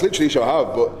 I mean, that's literally the issue I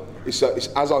have, but it's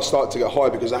as I start to get high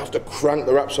because I have to crank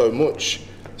the wrap so much,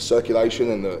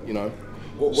 circulation and the, you know.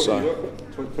 What so, are you at?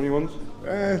 21s?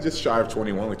 Just shy of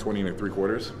 21, like 20 and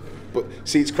 3/4. But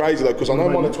see, it's crazy though, because I know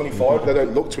mine are 25, they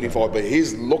don't look 25, but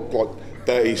his look like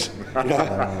 30s. You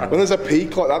know? When there's a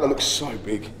peak like that looks so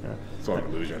big. It's all an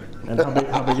illusion. And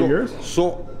how big are yours?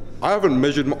 So, I haven't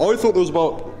measured. I thought there was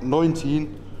about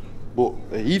 19, but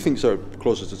he thinks they're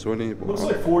closer to 20. But Looks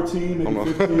like 14,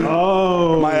 maybe 15.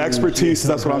 Oh. My expertise,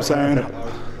 that's what I'm saying.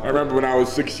 I remember when I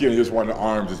was 16, I just wanted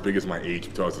arms as big as my age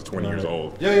until I was 20 years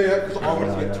old. Yeah, because I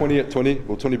wanted to get 20 at 20,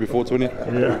 or 20 before 20.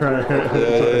 Yeah, right.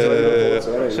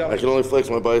 I can only flex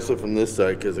my bicep from this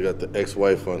side because I got the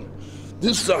ex-wife on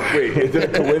this side. Wait, is it a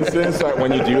coincidence that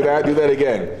when you do that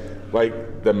again?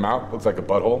 Like the mouth looks like a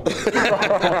butthole? Is that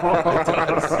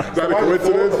a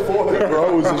coincidence? The forehead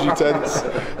grows as you tense.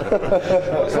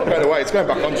 It's not going away, it's going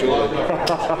back onto you.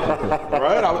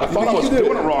 Right? I thought I was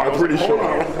doing it wrong. I'm pretty sure.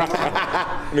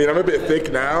 I mean, I'm a bit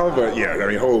thick now, but yeah, I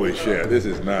mean, holy shit, this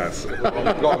is nuts.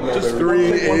 Just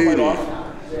 380.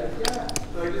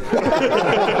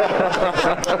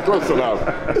 Close enough.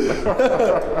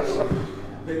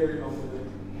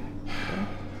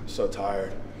 So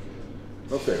tired.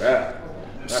 Don't say that.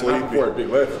 Sleepy. Not before a big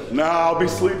lift. Nah, I'll be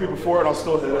sleepy before it. I'll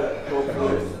still hit it.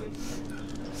 Hopefully.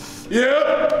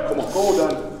 Yeah. Come on, go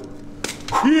Dan.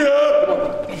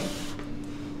 Yeah.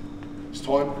 It's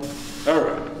time. All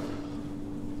right.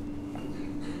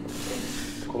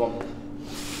 Come on.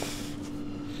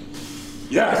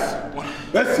 Yes.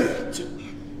 That's it.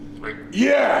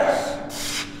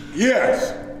 Yes.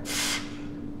 Yes.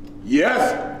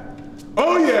 Yes.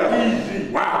 Oh yeah.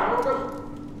 Wow.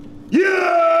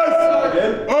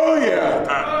 Yes. Oh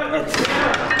yeah.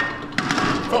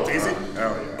 Felt easy.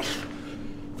 Hell yeah.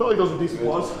 Felt like those were decent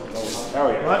ones.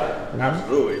 Hell yeah. What?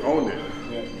 Absolutely. Owned it.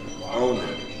 Owned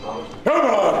it. Come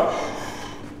on.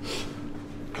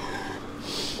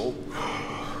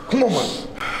 Come on, man.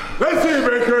 Let's see,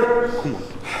 Baker. Come on.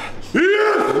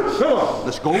 Yes. Come on.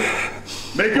 Let's go.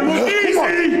 Make it look easy.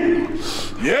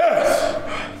 Yes.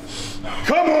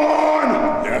 Come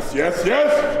on. Yes, yes,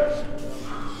 yes.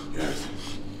 Yes.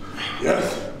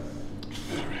 Yes.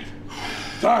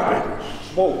 All right.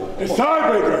 Tiebreaker. It's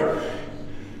tiebreaker.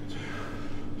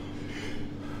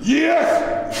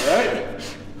 Yes. All right.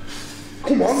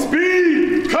 Come on.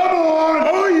 Speed. Come on.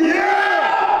 Oh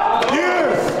yeah.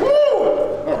 Yes.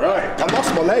 Woo. All right. I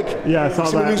lost my leg. Yeah, I saw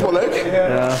See me lose that. my leg?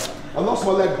 Yeah. I lost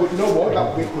my leg, but you know what?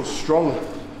 That whip was strong.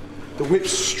 The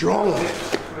whip's strong.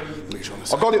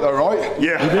 I got it though, right?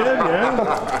 Yeah. You did,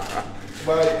 yeah.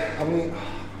 But I mean,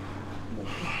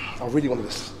 I really wanted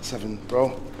a 7,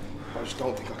 bro. I just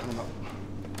don't think I can.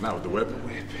 Not with the whip.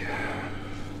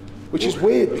 Which is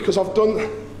weird because I've done,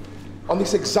 on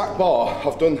this exact bar,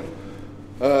 I've done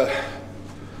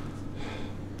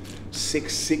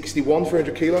 661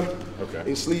 300 kilo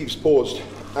in sleeves paused,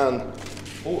 and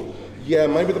yeah,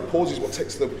 maybe the pause is what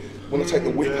takes the when I take the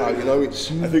whip out. You know,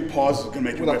 it's. I think pause is gonna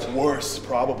make your whip worse,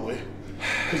 probably.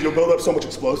 Because you'll build up so much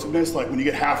explosiveness, like when you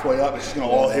get halfway up, it's just gonna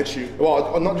all hit you.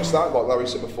 Well, not just that, like Larry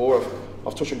said before,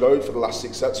 I've touch and go for the last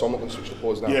 6 sets, so I'm not going to switch the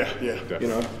pause now. Yeah. You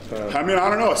know? I mean, I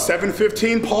don't know, a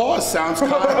 7:15 pause sounds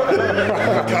kind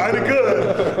of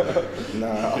good.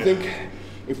 Nah, I think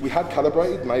if we had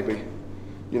calibrated, maybe,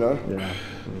 you know? Yeah.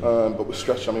 But we're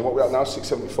stretched. I mean, what we're at now,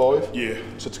 675. Yeah.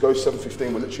 So to go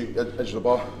 715, we're literally edge of the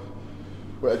bar.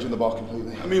 We're edging the bar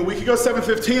completely. I mean, we could go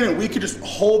 7:15 and we could just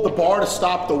hold the bar to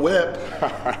stop the whip. Why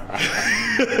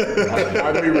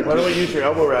don't we use your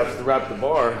elbow wraps to wrap the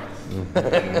bar?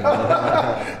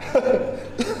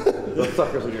 Those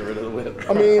suckers will get rid of the whip.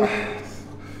 I mean,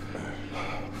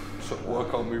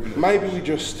 Work on moving. maybe we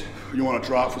just. You want to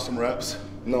drop for some reps?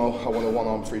 No, I want a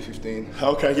 1-arm 315.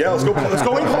 Okay, yeah, let's go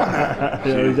incline that.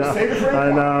 Yeah, we got, Save it for I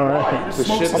incline. know, right? Why? You just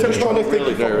smoked I'm just trying to think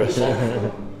really nervous.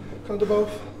 Can I do both?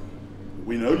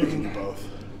 We know you can do both.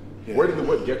 Where did the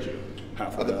whip get you?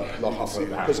 Halfway up. Not halfway.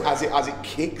 Because as it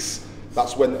kicks,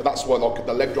 that's when like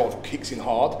the leg drive kicks in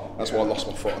hard. That's why I lost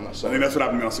my foot on that I side. think that's what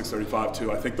happened to me on 635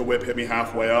 too. I think the whip hit me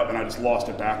halfway up and I just lost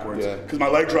it backwards. Yeah. Because my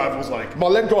leg drive was like, My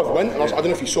leg drive went, and I don't know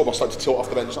if you saw, but I started to tilt off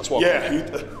the bench. That's why. yeah.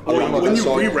 When you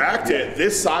side. re-racked it,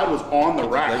 this side was on the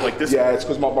rack. Like this. Yeah, it's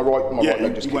because my right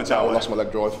leg just you went kicked out. that I way. lost my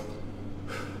leg drive.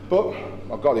 But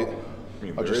I got it. I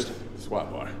mean, I there just is a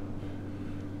squat bar.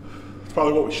 It's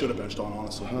probably what we should have benched on,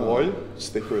 honestly. why? It's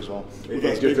thicker as well. With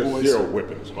It's us big just a boys. zero whip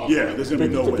in the squat. Yeah, there's gonna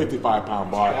be no It's a whip. 55-pound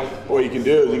bar. What you can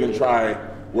do is you can try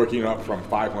working up from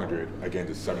 500 again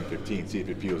to 715, see if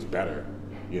it feels better.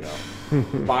 You know,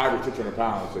 500 or 600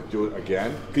 pounds, like do it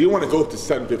again. Because you want to go to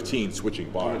 715 switching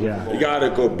bars. Yeah. You got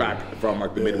to go back from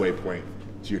like the midway point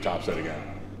to your top set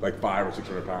again, like 500 or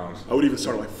 600 pounds. I would even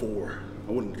start at like 4.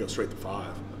 I wouldn't go straight to 5.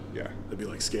 Yeah. I'd be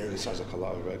like scared. It sounds like a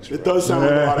lot of extra. It does sound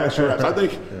like a lot of extra reps. I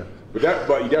think.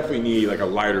 But you definitely need like a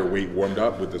lighter weight warmed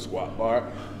up with the squat bar,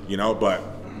 you know. But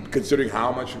considering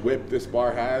how much whip this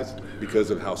bar has, because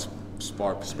of how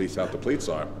spaced out the plates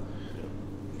are,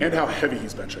 And how heavy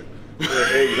he's benching.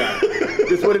 yeah, exactly.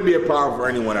 This wouldn't be a problem for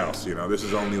anyone else, you know. This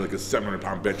is only like a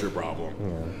 700-pound bencher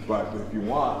problem. But if you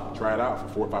want, try it out for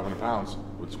 400 or 500 pounds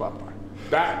with squat bar.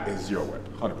 That is zero whip,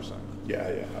 100%.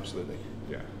 Yeah, absolutely.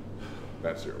 Yeah,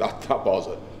 that's zero. That bar's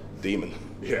a demon.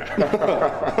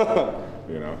 Yeah.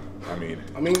 You know, I mean,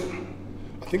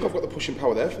 I think I've got the pushing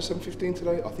power there for 715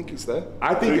 today. I think it's there.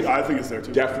 I think it's there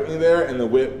too. definitely there, and the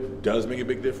whip does make a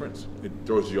big difference. It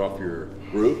throws you off your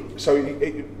groove. So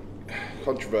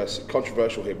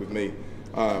controversial here with me.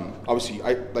 Obviously,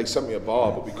 they sent me a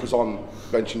bar, but because I'm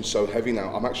benching so heavy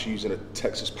now, I'm actually using a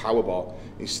Texas Power Bar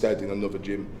instead in another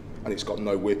gym, and it's got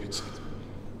no whip. It's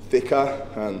thicker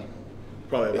and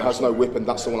Probably it has no whip, and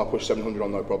that's the one I push 700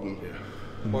 on, no problem.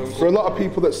 For a lot of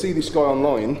people that see this guy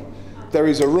online, there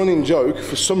is a running joke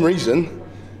for some reason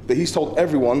that he's told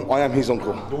everyone I am his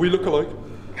uncle. But we look alike.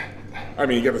 I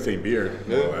mean, you got the same beard,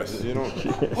 more or less. You know. Same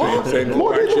More people say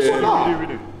complexion. that. We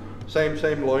do. Same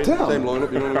line, Damn. same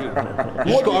lineup. You know what I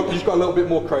mean? You just got a little bit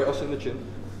more Kratos in the chin.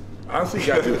 Honestly, you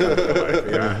guys do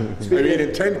that. Yeah. I mean,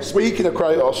 in 10. Speaking of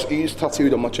Kratos, he's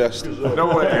tattooed on my chest.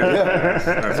 No way.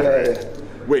 That's great. Yeah.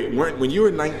 Wait, when you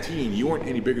were 19, you weren't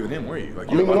any bigger than him, were you? Like,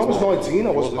 I mean, when I was 19,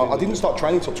 I didn't start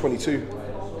training till 22.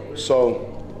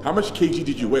 So, how much kg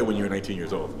did you weigh when you were 19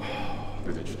 years old?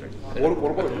 That's interesting.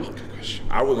 What about you?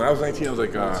 When I was 19, I was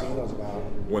like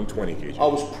 120 kg. I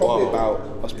was probably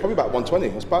about 120.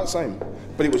 I was about the same.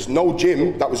 But it was no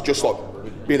gym. That was just like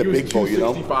being a big boy, you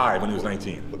know. 265 when he was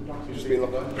 19. Just being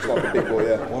like a big boy,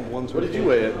 yeah. What did you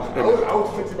weigh it? I was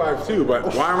 65 too, but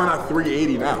why am I not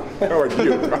 380 now? How are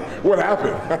you? What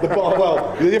happened?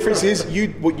 Well, the difference is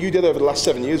what you did over the last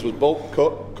 7 years was bulk,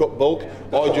 cut, bulk.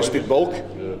 I just did bulk.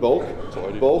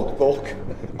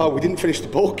 Oh, we didn't finish the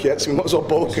bulk yet, so we might as well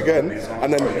bulk again.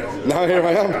 And then now here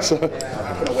I am. So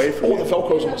Away from all the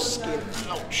Velcro's on my skin.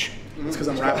 Ouch. It's because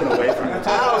I'm wrapping away from it.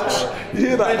 Ouch. You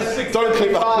hear that? Don't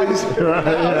click that, please.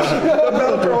 Yeah.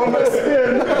 Velcro on my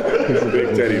skin.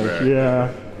 Big teddy bear.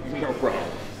 Yeah. No problem.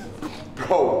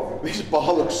 Bro, this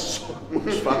bar looks so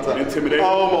much fatter. Intimidating.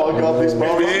 Oh my god, this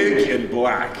bar Big and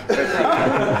black.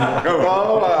 Come on.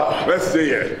 Oh wow. Let's see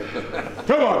it.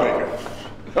 Come on, Baker.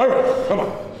 All right, come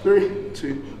on. 3,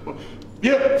 2, 1.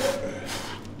 Yep.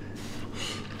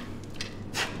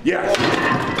 Yeah.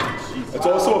 It's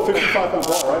also a 55-pound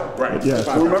bar, right? Right. Yeah.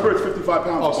 So remember, it's 55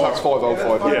 pounds. Oh, so that's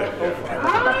 505. Yeah.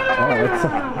 Oh,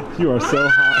 that's, you are so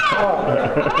hot.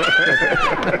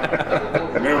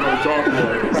 Never gonna talk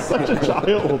about it. Such a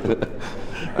child.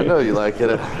 I know you like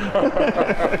it.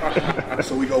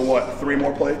 So we go what? 3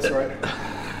 more plates, right?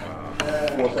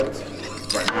 4 plates.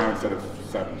 Right now, instead of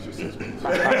 7, it's just 6.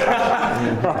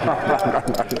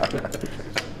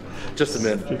 Just a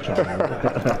minute.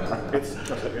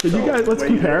 Did you guys, let's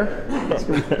compare.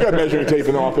 You got measuring tape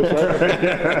in the office,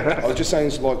 right? I was just saying,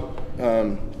 it's like,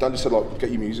 Dan just said, like,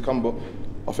 get your music on, but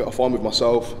I find with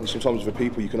myself, and sometimes with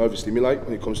people, you can overstimulate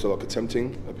when it comes to, like,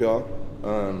 attempting a PR.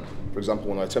 For example,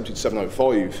 when I attempted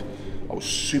 705, I was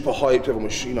super hyped, everyone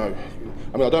was, you know,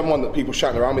 I mean, I don't mind that people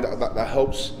shouting around me, that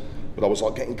helps, but I was,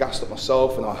 like, getting gassed up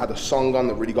myself, and I had a song on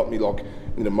that really got me, like,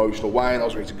 in an emotional way, and I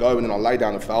was ready to go, and then I lay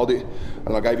down and failed it,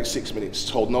 and I gave it 6 minutes,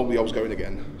 told nobody I was going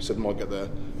again, said, Mike, get there,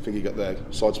 I think you get there,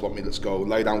 side spot me, let's go,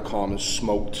 lay down calm and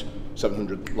smoked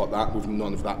 700 like that, with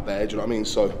none of that there, do you know what I mean?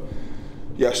 So,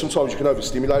 yeah, sometimes you can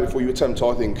overstimulate before you attempt,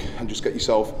 I think, and just get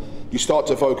yourself, you start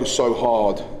to focus so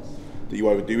hard that you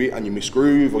overdo it, and you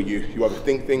misgroove, or you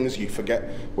overthink things, you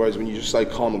forget, whereas when you just say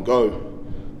calm and go,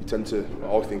 you tend to,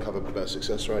 I think, have a better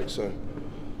success rate, so.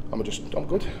 I'm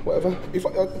good, whatever. If I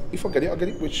get it, I get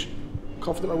it, which I'm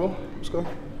confident I will. Let's go.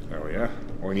 Oh yeah.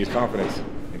 Well, we need confidence.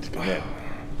 Need to commit.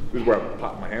 This is where I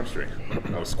popped my hamstring.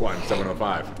 I was squatting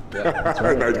 705. Yeah, that's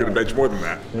right. Now he's gonna bench more than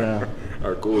that. Yeah.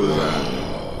 How cool is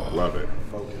that? Love it.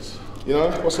 Focus. You know,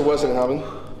 what's the worst thing that can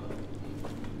happen?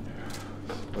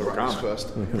 Overcome.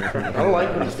 First. I don't like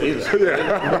when you say that.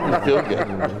 Yeah. I feel good.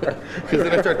 Because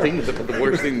then I start thinking about the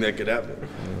worst thing that could happen.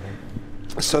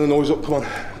 Let's turn the noise up, come on.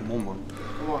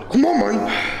 Come on, man.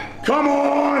 Come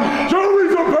on. Show me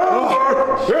some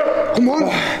power. Yeah. Come on.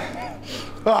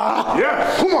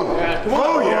 Yeah. Come on. Yeah, come on.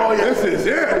 Oh yeah. This is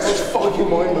it. It's fucking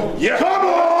mine, man. Yeah. Come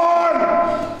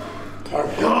on.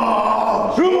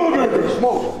 Come on, baby.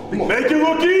 Smoke. Make it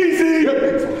look easy.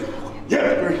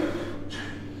 Yeah.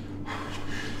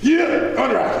 Yeah.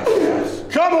 Unrack it. Yes.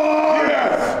 Come on.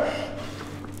 Yes.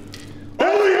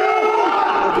 Oh yeah.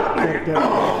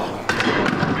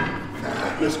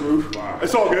 This groove.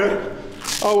 It's all good.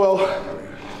 Oh well.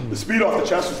 The speed off the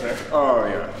chest was there. Oh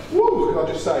yeah. Woo, can I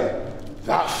just say,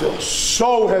 that feels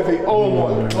so heavy. Oh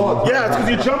my God. Yeah, it's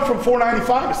because you jumped from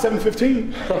 495 to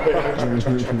 715.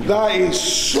 That is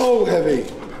so heavy.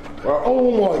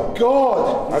 Oh my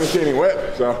God. I didn't see any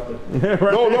whip, so. No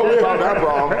whip. Not that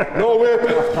wrong. No whip.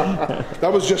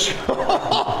 That was just,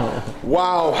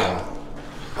 wow.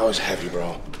 That was heavy,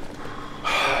 bro.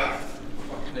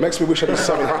 Makes me wish I did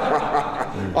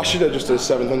 700. I should have just did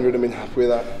 700. I mean, happy with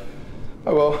that.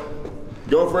 Oh well.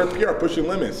 Go for a PR, pushing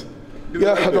limits.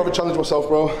 Yeah, I'd rather challenge myself,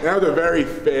 bro. That was a very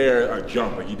fair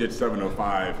jump. Like you did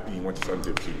 705 and you went to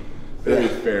 752. Very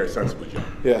fair, sensible jump.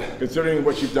 Yeah. Considering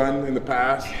what you've done in the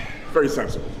past, very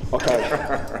sensible. Okay.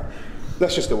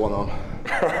 Let's just do one arm.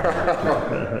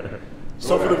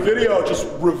 So for the video, just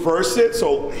reverse it.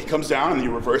 So he comes down and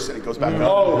you reverse it and it goes back up.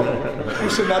 Oh,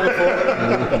 we've seen that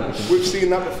before. We've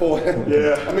seen that before.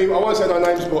 Yeah. I mean, I won't say no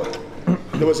names, but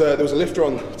there was a lifter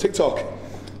on TikTok.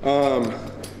 I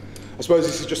suppose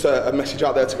this is just a message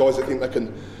out there to guys that think they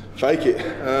can fake it.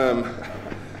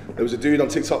 There was a dude on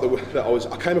TikTok that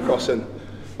I came across, and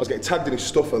I was getting tagged in his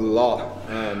stuff a lot.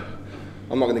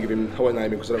 I'm not going to give him. I won't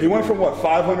name him because He went from what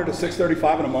 500 to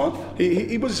 635 in a month.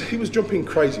 He was jumping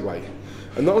crazy weight,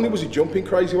 and not only was he jumping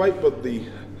crazy weight, but the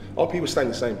RP was staying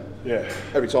the same. Yeah.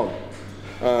 Every time,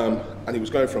 and he was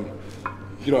going from,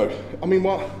 you know, I mean,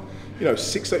 what, you know,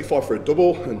 635 for a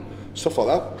double and stuff like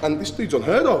that. And this dude's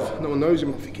unheard of. No one knows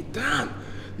him. I'm thinking, damn,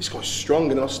 this guy's strong.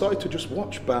 And then I started to just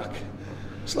watch back,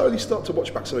 slowly start to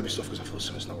watch back some of his stuff because I thought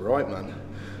something's not right, man.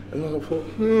 And then I thought,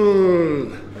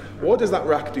 why does that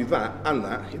rack do that and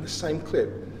that in the same clip?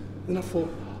 And I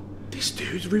thought, this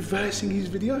dude's reversing his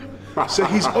video. So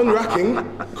he's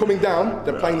unracking, coming down,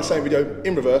 then playing the same video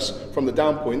in reverse from the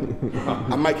down point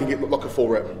and making it look like a full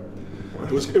rep.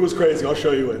 It was crazy. I'll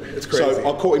show you it. It's crazy. So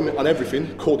I caught him on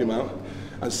everything, called him out,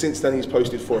 and since then he's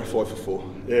posted 4 5 for 4.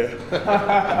 Yeah.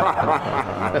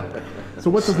 So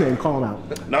what's his name? Call him out.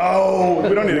 No,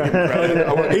 we don't need to give him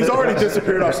credit. He's already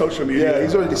disappeared off social media. Yeah,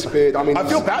 he's already disappeared. I mean, I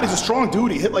feel bad. He's a strong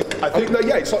dude. He hit like, I think,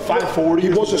 yeah, it's like 540. He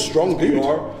was a strong dude.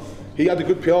 PR. He had a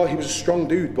good PR. He was a strong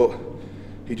dude, but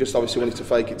he just obviously wanted to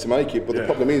fake it to make it. But the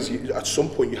problem is, at some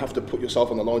point, you have to put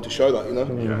yourself on the line to show that, you know?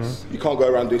 Yes. You can't go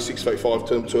around do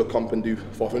 635 to a comp and do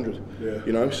 500. Yeah.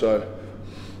 You know, so,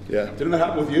 yeah. Didn't that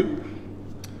happen with you?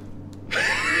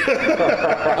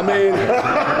 I mean,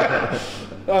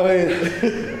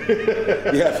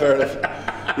 yeah, fair enough.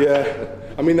 Yeah.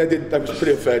 I mean, they was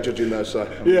pretty unfair judging there, so.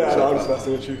 Yeah, so, I was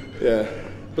messing with you. Yeah.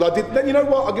 But I did, then you know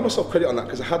what, I'll give myself credit on that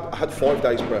because I had 5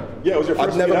 days prep. Yeah, it was your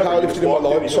first I'd never meet ever. powerlifted in my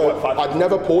life, so I'd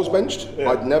never pause benched.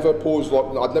 Yeah. I'd never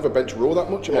bench raw that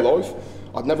much in my life.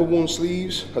 I'd never worn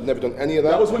sleeves, I'd never done any of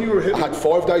that. That was when you were hitting. I had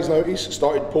 5 days notice,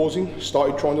 started pausing,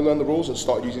 started trying to learn the rules and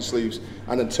started using sleeves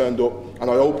and then turned up and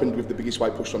I opened with the biggest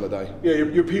weight pushed on the day. Yeah,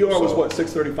 your PR was what,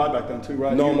 635 back then too,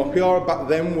 right? No, my PR back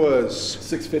then was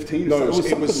 615. No, it was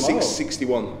something low.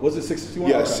 661. Was it 661?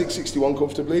 Yeah, Okay. 661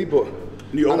 comfortably, but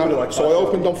you opened like so I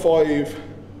opened on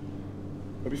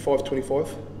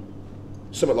 525,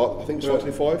 something like, I think it was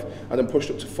 525, and then pushed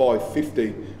up to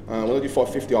 550. When I did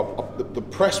 550, the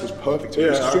press was perfect. It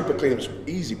was super clean. It was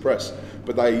easy press,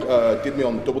 but they did me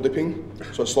on double dipping,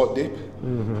 so a slight dip.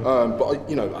 But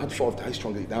you know, I had 5 days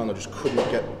trying to get it down. I just couldn't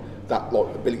get that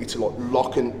like ability to like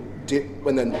lock and dip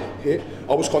and then hit.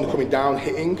 I was kind of coming down,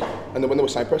 hitting, and then when they were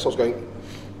saying press, I was going.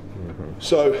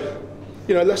 So,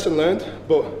 you know, lesson learned.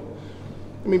 But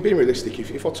I mean, being realistic, I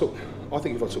think if I took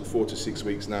 4 to 6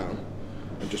 weeks now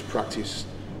and just practice.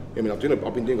 I mean, I've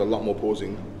been doing a lot more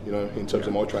pausing, you know, in terms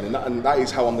of my training, and that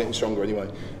is how I'm getting stronger anyway.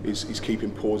 Is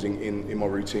keeping pausing in my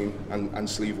routine and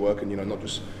sleeve work, and you know, not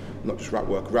just wrap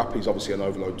work. Wrap is obviously an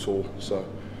overload tool, so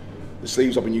the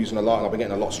sleeves I've been using a lot, and I've been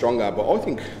getting a lot stronger. But I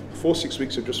think 4 6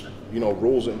 weeks of just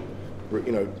rules and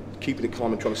keeping it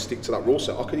calm and trying to stick to that rule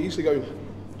set, I could easily go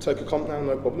take a comp now,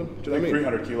 no problem. Do you know what I mean?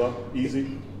 300 kilo,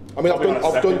 easy. I mean, I've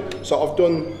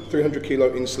done 300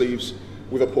 kilo in sleeves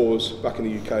with a pause back in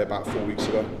the UK about 4 weeks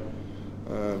ago,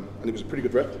 and it was a pretty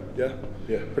good rep. Yeah,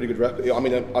 pretty good rep. I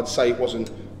mean, I'd say it wasn't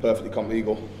perfectly comp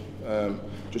legal,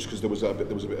 just because there was a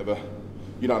bit of a,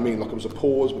 you know what I mean, like it was a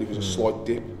pause, but it was a slight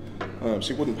dip,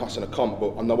 so it wouldn't pass in a comp.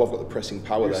 But I know I've got the pressing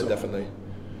power there, definitely.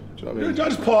 Do you know what I mean? I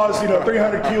just pause.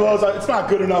 300 kilos. It's not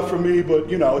good enough for me, but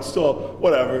it's still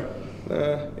whatever.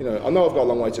 I know I've got a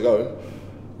long way to go.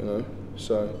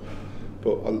 So,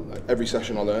 but every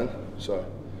session I learn. So.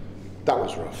 That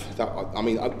was rough. I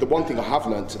mean, the one thing I have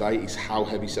learned today is how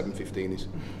heavy 715 is.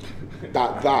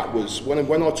 that was, when I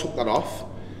took that off,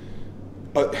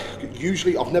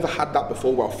 usually I've never had that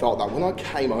before where I felt that. When I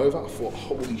came over, I thought,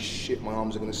 holy shit, my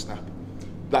arms are going to snap.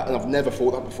 And I've never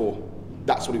thought that before.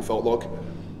 That's what it felt like.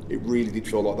 It really did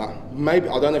feel like that. Maybe,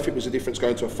 I don't know if it was a difference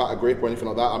going to a fatter grip or anything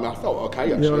like that. I mean, I felt okay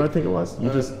actually. You know what I think it was?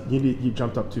 You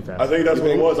jumped up too fast. I think that's what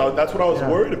it was. That's what I was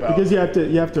worried about. Because you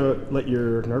have to let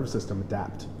your nervous system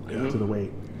adapt to the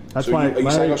weight. That's so why. Are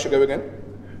you saying I should go again?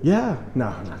 Yeah. No,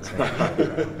 I'm not saying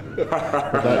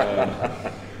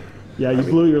that. Yeah, you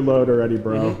blew your load already,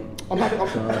 bro. I'm happy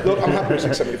with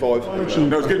 675. No, it's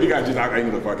good if you guys just not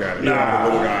anger the fuck out of me. Nah, I'm a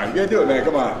little guy. You gotta do it, man.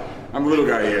 Come on. I'm a little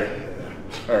guy here.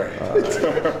 All right. I'm the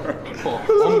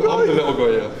little guy,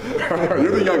 yeah.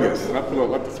 You're the youngest, not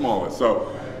the smallest.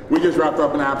 So we just wrapped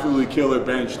up an absolutely killer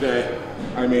bench day.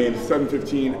 I mean,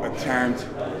 715 attempt,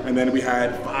 and then we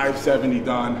had 570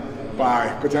 done by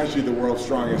potentially the world's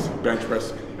strongest bench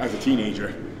press as a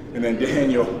teenager. And then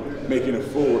Daniel making a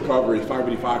full recovery,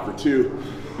 585 for 2.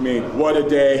 I mean, what a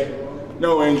day.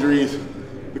 No injuries.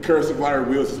 The curse of Larry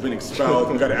Wheels has been expelled.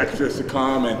 We've got extras to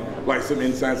come and light some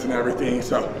incense and everything.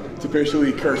 So it's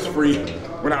officially curse-free.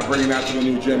 We're not bringing that to the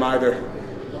new gym either.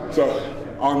 So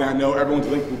on that note, everyone's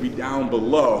link will be down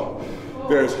below.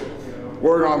 There's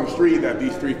word on the street that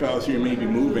these 3 fellas here may be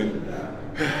moving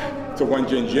to to One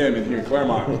Gen Gym in here in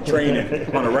Claremont,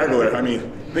 training on a regular. I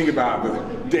mean, think about the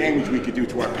damage we could do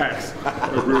to our pecs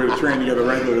if we were to train together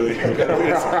regularly.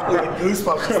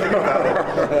 Goosebumps just thinking about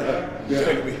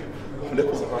it.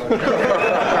 Nipples are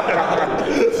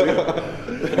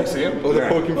You see him? I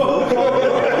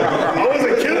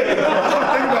wasn't kidding. I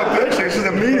think about bench exercises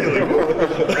immediately.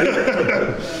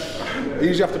 You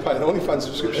usually have to pay an OnlyFans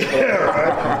subscription. Yeah,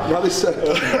 right. Now they said.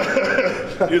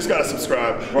 You just gotta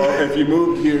subscribe. Well, if you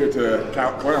move here to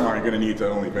Claremont, you're gonna need to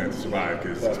OnlyFans to survive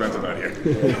because it's expensive out here.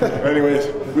 Anyways,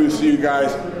 we'll see you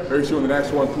guys very soon in the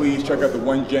next one. Please check out the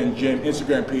One Gen Gym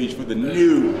Instagram page for the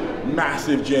new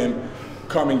massive gym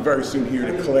coming very soon here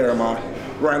to Claremont.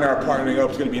 Right now, partnering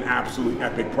up is going to be an absolute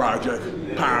epic project.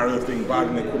 Powerlifting,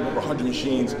 bodybuilding equipment, over 100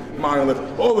 machines,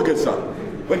 monolift, all the good stuff.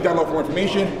 Link down below for more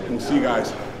information, and we'll see you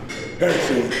guys very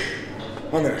soon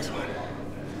on the next one.